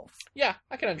themselves. Yeah,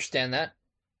 I can understand that.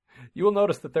 You will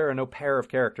notice that there are no pair of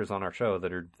characters on our show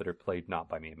that are played not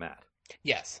by me and Matt.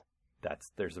 Yes.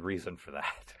 There's a reason for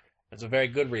that. There's a very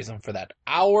good reason for that.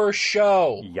 Our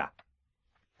show! Yeah.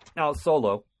 Now,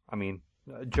 solo, I mean,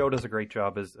 Joe does a great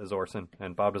job as Orson,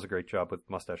 and Bob does a great job with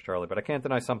Mustache Charlie, but I can't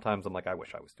deny sometimes I'm like, I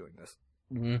wish I was doing this.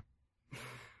 Mm-hmm.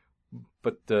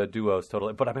 But duos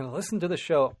totally. But I mean, I listened to the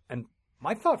show, and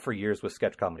my thought for years was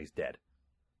sketch comedy's dead.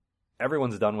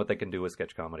 Everyone's done what they can do with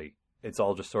sketch comedy. It's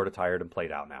all just sort of tired and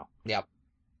played out now. Yep.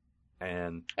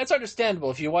 And it's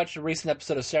understandable if you watch a recent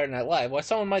episode of Saturday Night Live. Why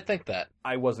someone might think that.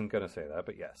 I wasn't going to say that,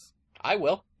 but yes. I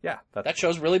will. Yeah. That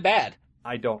show's really bad.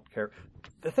 I don't care.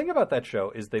 The thing about that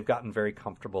show is they've gotten very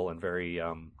comfortable and very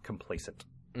complacent.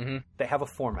 Mm-hmm. They have a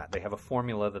format. They have a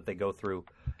formula that they go through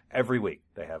every week.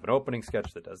 They have an opening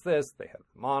sketch that does this. They have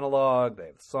a monologue. They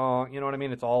have a song. You know what I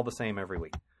mean? It's all the same every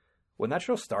week. When that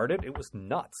show started, it was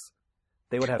nuts.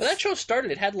 They would have. When that show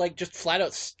started, it had like just flat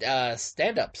out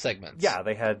stand-up segments. Yeah,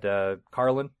 they had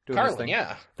Carlin doing his thing.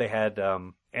 Yeah. They had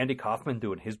Andy Kaufman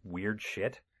doing his weird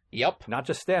shit. Yep. Not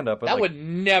just stand-up. But that would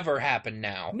never happen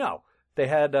now. No. They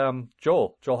had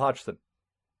Joel Hodgson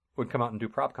would come out and do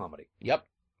prop comedy. Yep.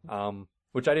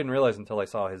 Which I didn't realize until I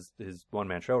saw his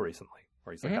one-man show recently,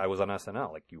 where he's like, Mm-hmm. I was on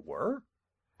SNL. Like, you were?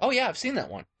 Oh, yeah, I've seen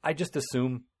that one. I just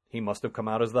assume he must have come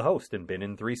out as the host and been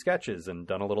in 3 sketches and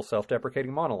done a little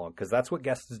self-deprecating monologue, because that's what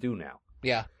guests do now.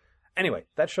 Yeah. Anyway,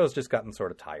 that show's just gotten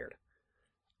sort of tired.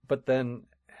 But then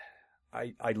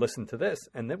I listened to this,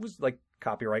 and it was like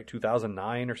copyright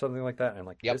 2009 or something like that, and I'm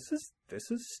like, yep.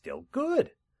 This is still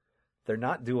good. They're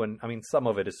not doing, I mean, some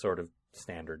of it is sort of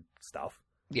standard stuff.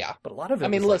 Yeah. But a lot of it I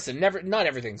mean, listen, not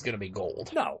everything's going to be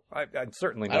gold. No, I'm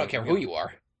certainly not. I don't care who you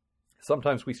are.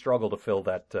 Sometimes we struggle to fill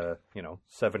that,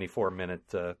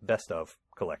 74-minute best of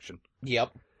collection.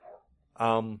 Yep.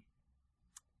 But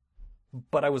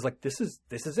I was like, this is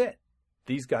it.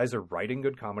 These guys are writing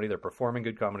good comedy. They're performing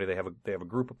good comedy. They have a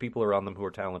group of people around them who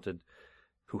are talented,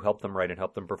 who help them write and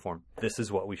help them perform. This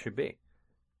is what we should be.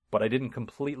 But I didn't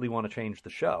completely want to change the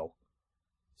show.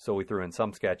 So we threw in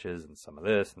some sketches and some of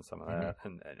this and some of that. Mm-hmm.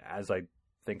 And as I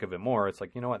think of it more, it's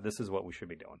like, you know what? This is what we should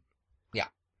be doing. Yeah.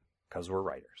 Because we're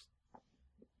writers.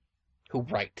 Who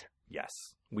write?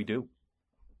 Yes, we do.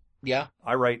 Yeah.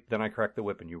 I write, then I crack the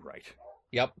whip, and you write.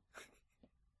 Yep.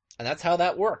 And that's how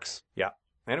that works. Yeah.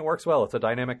 And it works well. It's a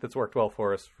dynamic that's worked well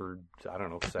for us for, I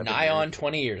don't know, 7 nigh years. on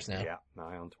 20 years now. Yeah,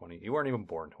 nigh on 20. You weren't even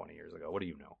born 20 years ago. What do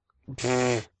you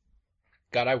know?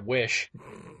 God, I wish.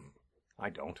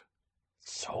 I don't.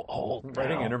 So old.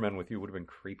 Writing Intermen with you would have been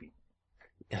creepy.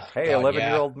 Oh, hey,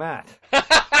 11-year-old Matt.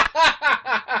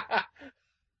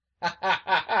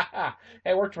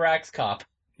 Hey, worked for Axe Cop.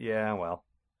 Yeah, well.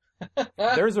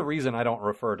 There's a reason I don't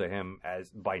refer to him as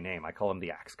by name. I call him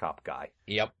the Axe Cop guy.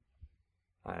 Yep.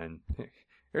 And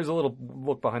here's a little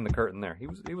look behind the curtain there. He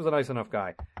was a nice enough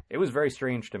guy. It was very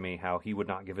strange to me how he would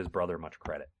not give his brother much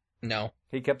credit. No.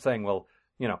 He kept saying, well,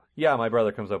 yeah, my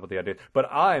brother comes up with the idea, but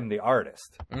I'm the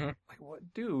artist. Mm-hmm. Like,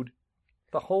 what, dude?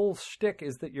 The whole shtick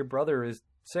is that your brother is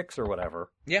 6 or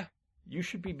whatever. Yeah. You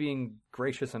should be being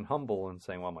gracious and humble and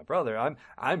saying, well, my brother,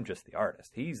 I'm just the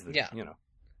artist. He's the,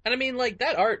 And I mean, like,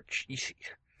 that art,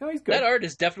 no, he's good. That art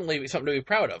is definitely something to be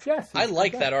proud of. Yes. I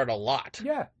like that art a lot.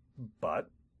 Yeah. But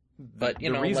the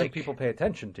reason people pay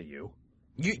attention to you.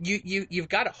 You've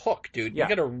got a hook, dude. Yeah.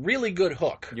 You've got a really good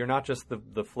hook. You're not just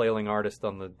the flailing artist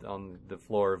on the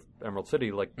floor of Emerald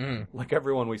City like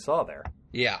everyone we saw there.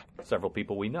 Yeah. Several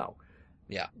people we know.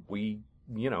 Yeah.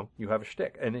 You have a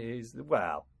shtick. And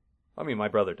I mean, my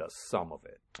brother does some of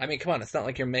it. I mean, come on, it's not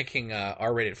like you're making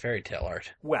R-rated fairy tale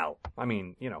art. Well, I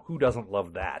mean, who doesn't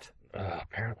love that?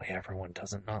 Apparently everyone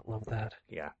doesn't not love that.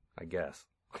 Yeah, I guess.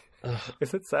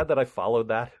 Is it sad that I followed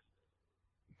that?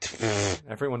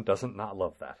 Everyone doesn't not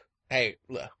love that. Hey,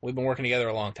 look, we've been working together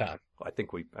a long time. I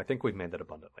think we've made that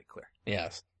abundantly clear.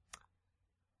 Yes.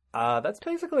 That's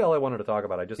basically all I wanted to talk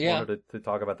about. I just wanted to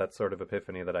talk about that sort of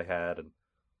epiphany that I had,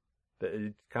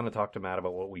 and kind of talk to Matt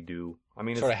about what we do. I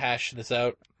mean, sort of hash this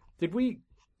out.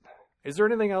 Is there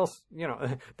anything else?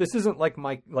 This isn't like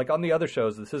on the other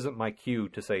shows. This isn't my cue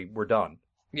to say we're done.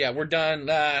 Yeah, we're done.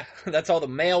 That's all the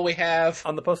mail we have.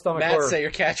 On the Post-Atomic Matt, Horror. say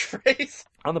your catchphrase.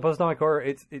 On the Post-Atomic Horror,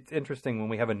 it's interesting when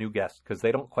we have a new guest, because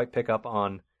they don't quite pick up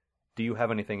on, do you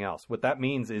have anything else? What that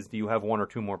means is, do you have 1 or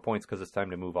 2 more points because it's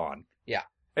time to move on? Yeah.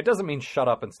 It doesn't mean shut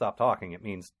up and stop talking. It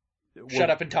means... Shut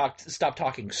up and stop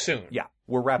talking soon. Yeah,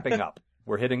 we're wrapping up.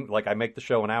 We're hitting, like, I make the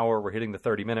show an hour, we're hitting the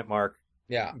 30-minute mark.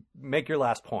 Yeah. Make your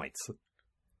last points.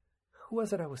 Who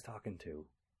was it I was talking to?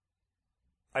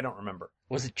 I don't remember.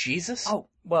 Was it Jesus? Oh,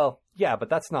 well, yeah, but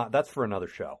that's for another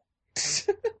show.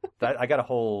 I got a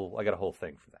whole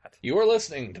thing for that. You are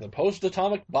listening to the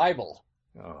Post-Atomic Bible.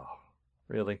 Oh,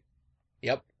 really?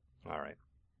 Yep. All right.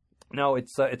 No,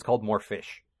 it's called More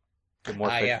Fish. The More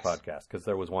Fish yes. podcast, because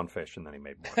there was one fish and then he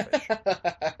made more fish.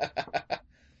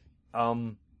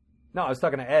 No, I was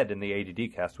talking to Ed in the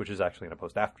ADD cast, which is actually going to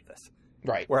post after this.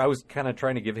 Right. Where I was kind of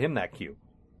trying to give him that cue.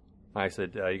 I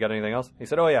said, you got anything else? He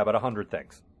said, oh yeah, about 100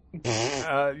 things.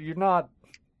 You're not...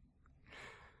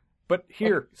 But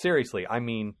here, seriously, I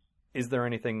mean, is there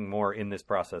anything more in this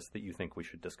process that you think we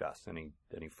should discuss? Any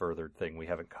further thing we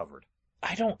haven't covered?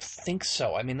 I don't think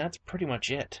so. I mean, that's pretty much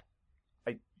it.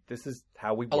 This is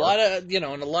how we work. A lot of, and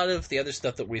a lot of the other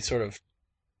stuff that we sort of...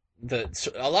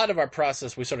 a lot of our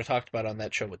process we sort of talked about on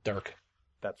that show with Dirk.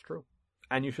 That's true.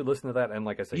 And you should listen to that, and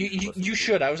like I said... You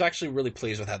should. I was actually really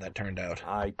pleased with how that turned out.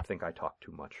 I think I talk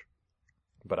too much.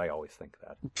 But I always think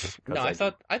that. No, I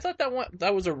thought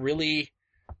that was a really...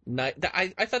 I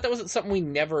thought that was something we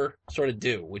never sort of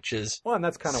do, which is... Well, and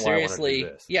that's kind of why I want to do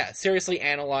this. Yeah, seriously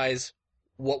analyze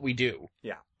what we do.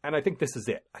 Yeah, and I think this is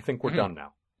it. I think we're done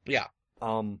now. Yeah.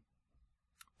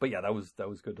 But yeah, that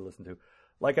was good to listen to.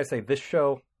 Like I say, this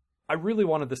show, I really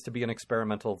wanted this to be an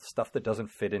experimental stuff that doesn't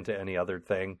fit into any other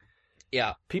thing.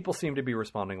 Yeah. People seem to be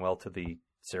responding well to the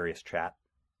serious chat.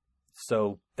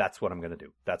 So that's what I'm going to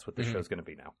do. That's what this show's going to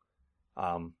be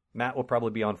now. Matt will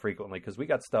probably be on frequently because we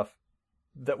got stuff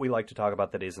that we like to talk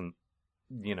about that isn't,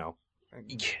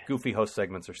 goofy host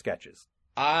segments or sketches.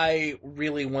 I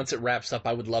really, once it wraps up,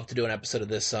 I would love to do an episode of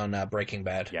this on Breaking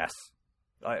Bad. Yes.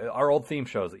 Our old theme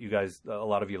shows that you guys, a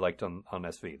lot of you liked on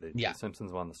SV, the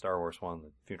Simpsons one, the Star Wars one,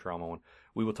 the Futurama one.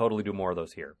 We will totally do more of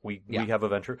those here. We have a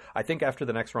venture. I think after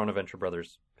the next run of Venture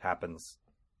Brothers happens,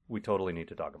 we totally need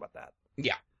to talk about that.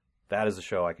 Yeah. That is a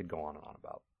show I could go on and on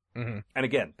about. Mm-hmm. And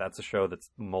again, that's a show that's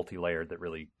multi-layered that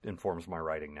really informs my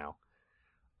writing now.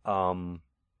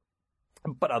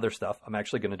 But other stuff, I'm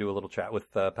actually going to do a little chat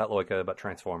with Pat Loika about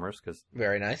Transformers, because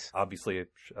very nice. Obviously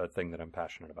a thing that I'm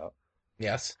passionate about.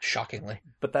 Yes, shockingly.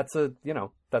 But that's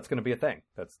that's going to be a thing.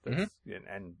 That's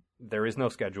and there is no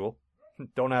schedule.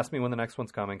 Don't ask me when the next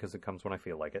one's coming, because it comes when I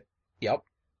feel like it. Yep.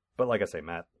 But like I say,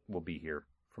 Matt will be here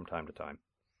from time to time.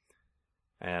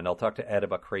 And I'll talk to Ed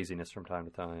about craziness from time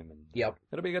to time. And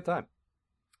it'll be a good time.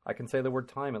 I can say the word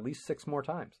time at least 6 more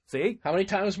times. See? How many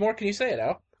times more can you say it,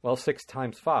 Al? Well, 6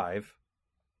 times 5.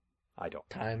 I don't.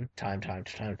 Time.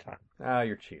 Ah,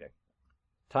 you're cheating.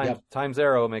 Time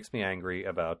 0 makes me angry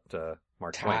about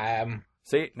Mark Twain.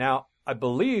 See, now, I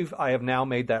believe I have now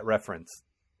made that reference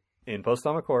in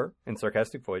Post-Atomic Horror, in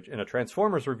Sarcastic Voyage, in a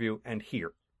Transformers review, and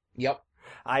here. Yep.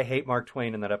 I hate Mark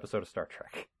Twain in that episode of Star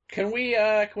Trek. Can we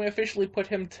officially put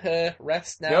him to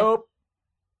rest now? Nope.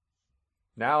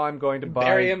 Now I'm going to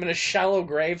bury him in a shallow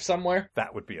grave somewhere?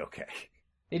 That would be okay.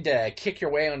 Need to kick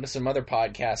your way onto some other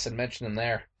podcasts and mention them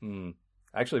there.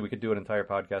 Actually, we could do an entire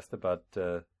podcast about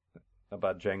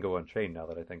Django Unchained, now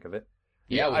that I think of it.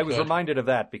 Yeah, I was reminded of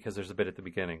that because there's a bit at the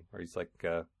beginning where he's like,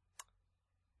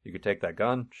 you could take that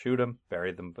gun, shoot him,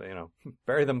 bury them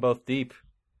both deep.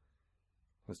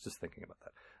 I was just thinking about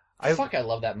that. I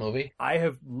love that movie. I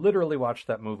have literally watched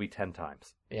that movie 10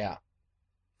 times. Yeah.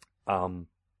 And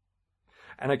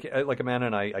like Amanda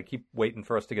and I keep waiting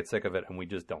for us to get sick of it, and we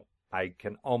just don't. I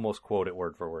can almost quote it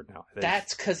word for word now.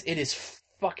 That's because it is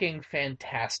fucking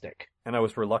fantastic. And I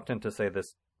was reluctant to say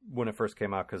this when it first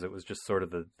came out because it was just sort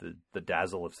of the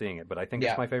dazzle of seeing it. But I think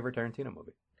it's my favorite Tarantino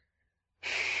movie.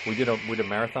 We did a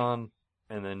marathon,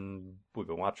 and then we've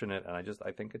been watching it, and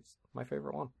I think it's my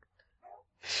favorite one.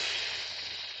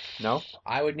 No?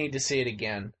 I would need to see it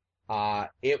again.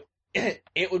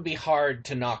 It would be hard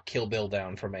to knock Kill Bill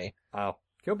down for me. Oh,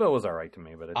 Kill Bill was alright to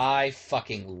me, but I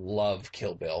fucking love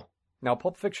Kill Bill. Now,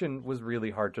 Pulp Fiction was really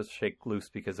hard to shake loose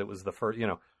because it was the first,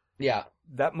 Yeah.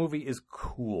 That movie is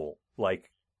cool,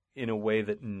 like, in a way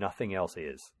that nothing else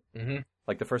is. Mm-hmm.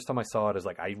 Like, the first time I saw it, is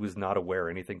like, I was not aware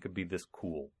anything could be this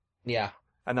cool. Yeah.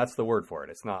 And that's the word for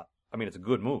it. It's not, it's a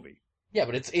good movie. Yeah,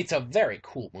 but it's a very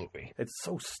cool movie. It's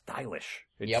so stylish.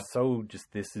 It's so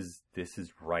just, this is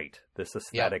right. This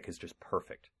aesthetic is just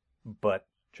perfect. But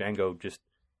Django just,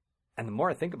 and the more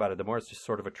I think about it, the more it's just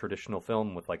sort of a traditional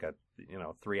film with like a,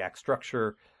 3-act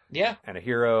structure. Yeah. And a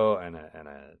hero and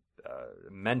a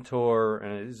mentor,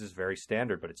 and it is just very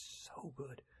standard, but it's so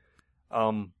good.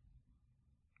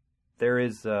 There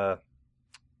is, I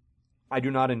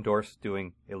do not endorse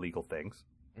doing illegal things,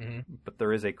 but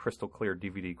there is a crystal clear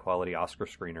DVD quality Oscar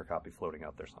screener copy floating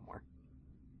out there somewhere.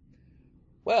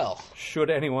 Well, should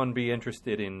anyone be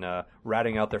interested in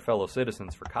ratting out their fellow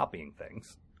citizens for copying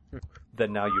things,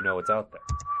 then now you know it's out there.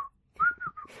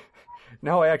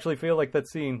 Now I actually feel like that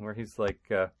scene where he's like,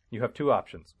 you have two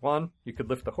options. One, you could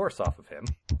lift the horse off of him.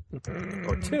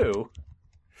 Or two,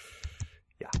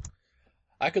 yeah.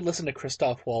 I could listen to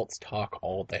Christoph Waltz talk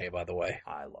all day, by the way.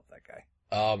 I love that guy.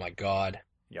 Oh, my God.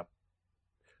 Yep.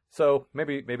 So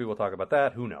maybe we'll talk about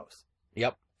that. Who knows?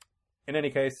 Yep. In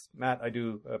any case, Matt, I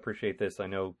do appreciate this. I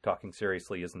know talking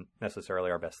seriously isn't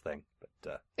necessarily our best thing,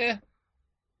 but yeah.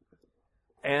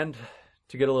 And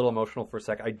to get a little emotional for a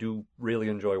sec, I do really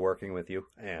enjoy working with you,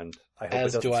 and I hope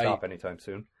it doesn't stop anytime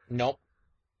soon. Nope.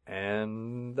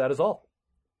 And that is all.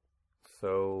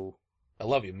 So I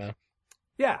love you, man.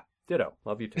 Yeah, ditto.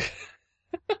 Love you too.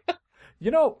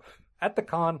 You know, at the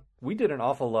con, we did an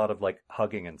awful lot of like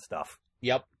hugging and stuff.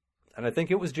 Yep. And I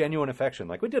think it was genuine affection.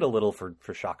 Like, we did a little for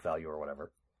shock value or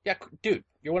whatever. Yeah, dude,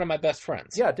 you're one of my best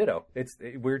friends. Yeah, ditto.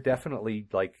 We're definitely,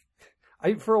 like...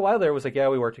 for a while there, it was like, yeah,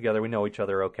 we work together, we know each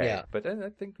other okay. Yeah. But I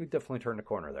think we definitely turned a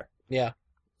corner there. Yeah.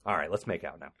 All right, let's make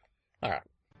out now. All right.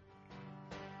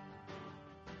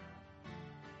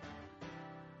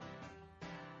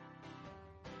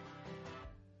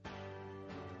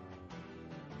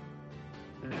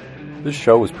 This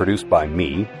show was produced by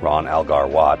me, Ron Algar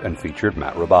Watt, and featured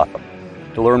Matt Robotham.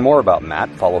 To learn more about Matt,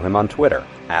 follow him on Twitter,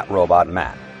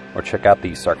 @RobotMatt, or check out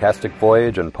the Sarcastic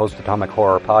Voyage and Post-Atomic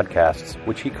Horror podcasts,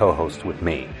 which he co-hosts with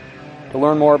me. To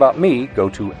learn more about me, go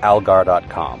to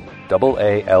algar.com,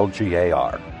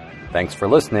 AALGAR. Thanks for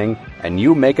listening, and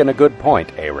you making a good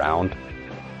point, A-Round.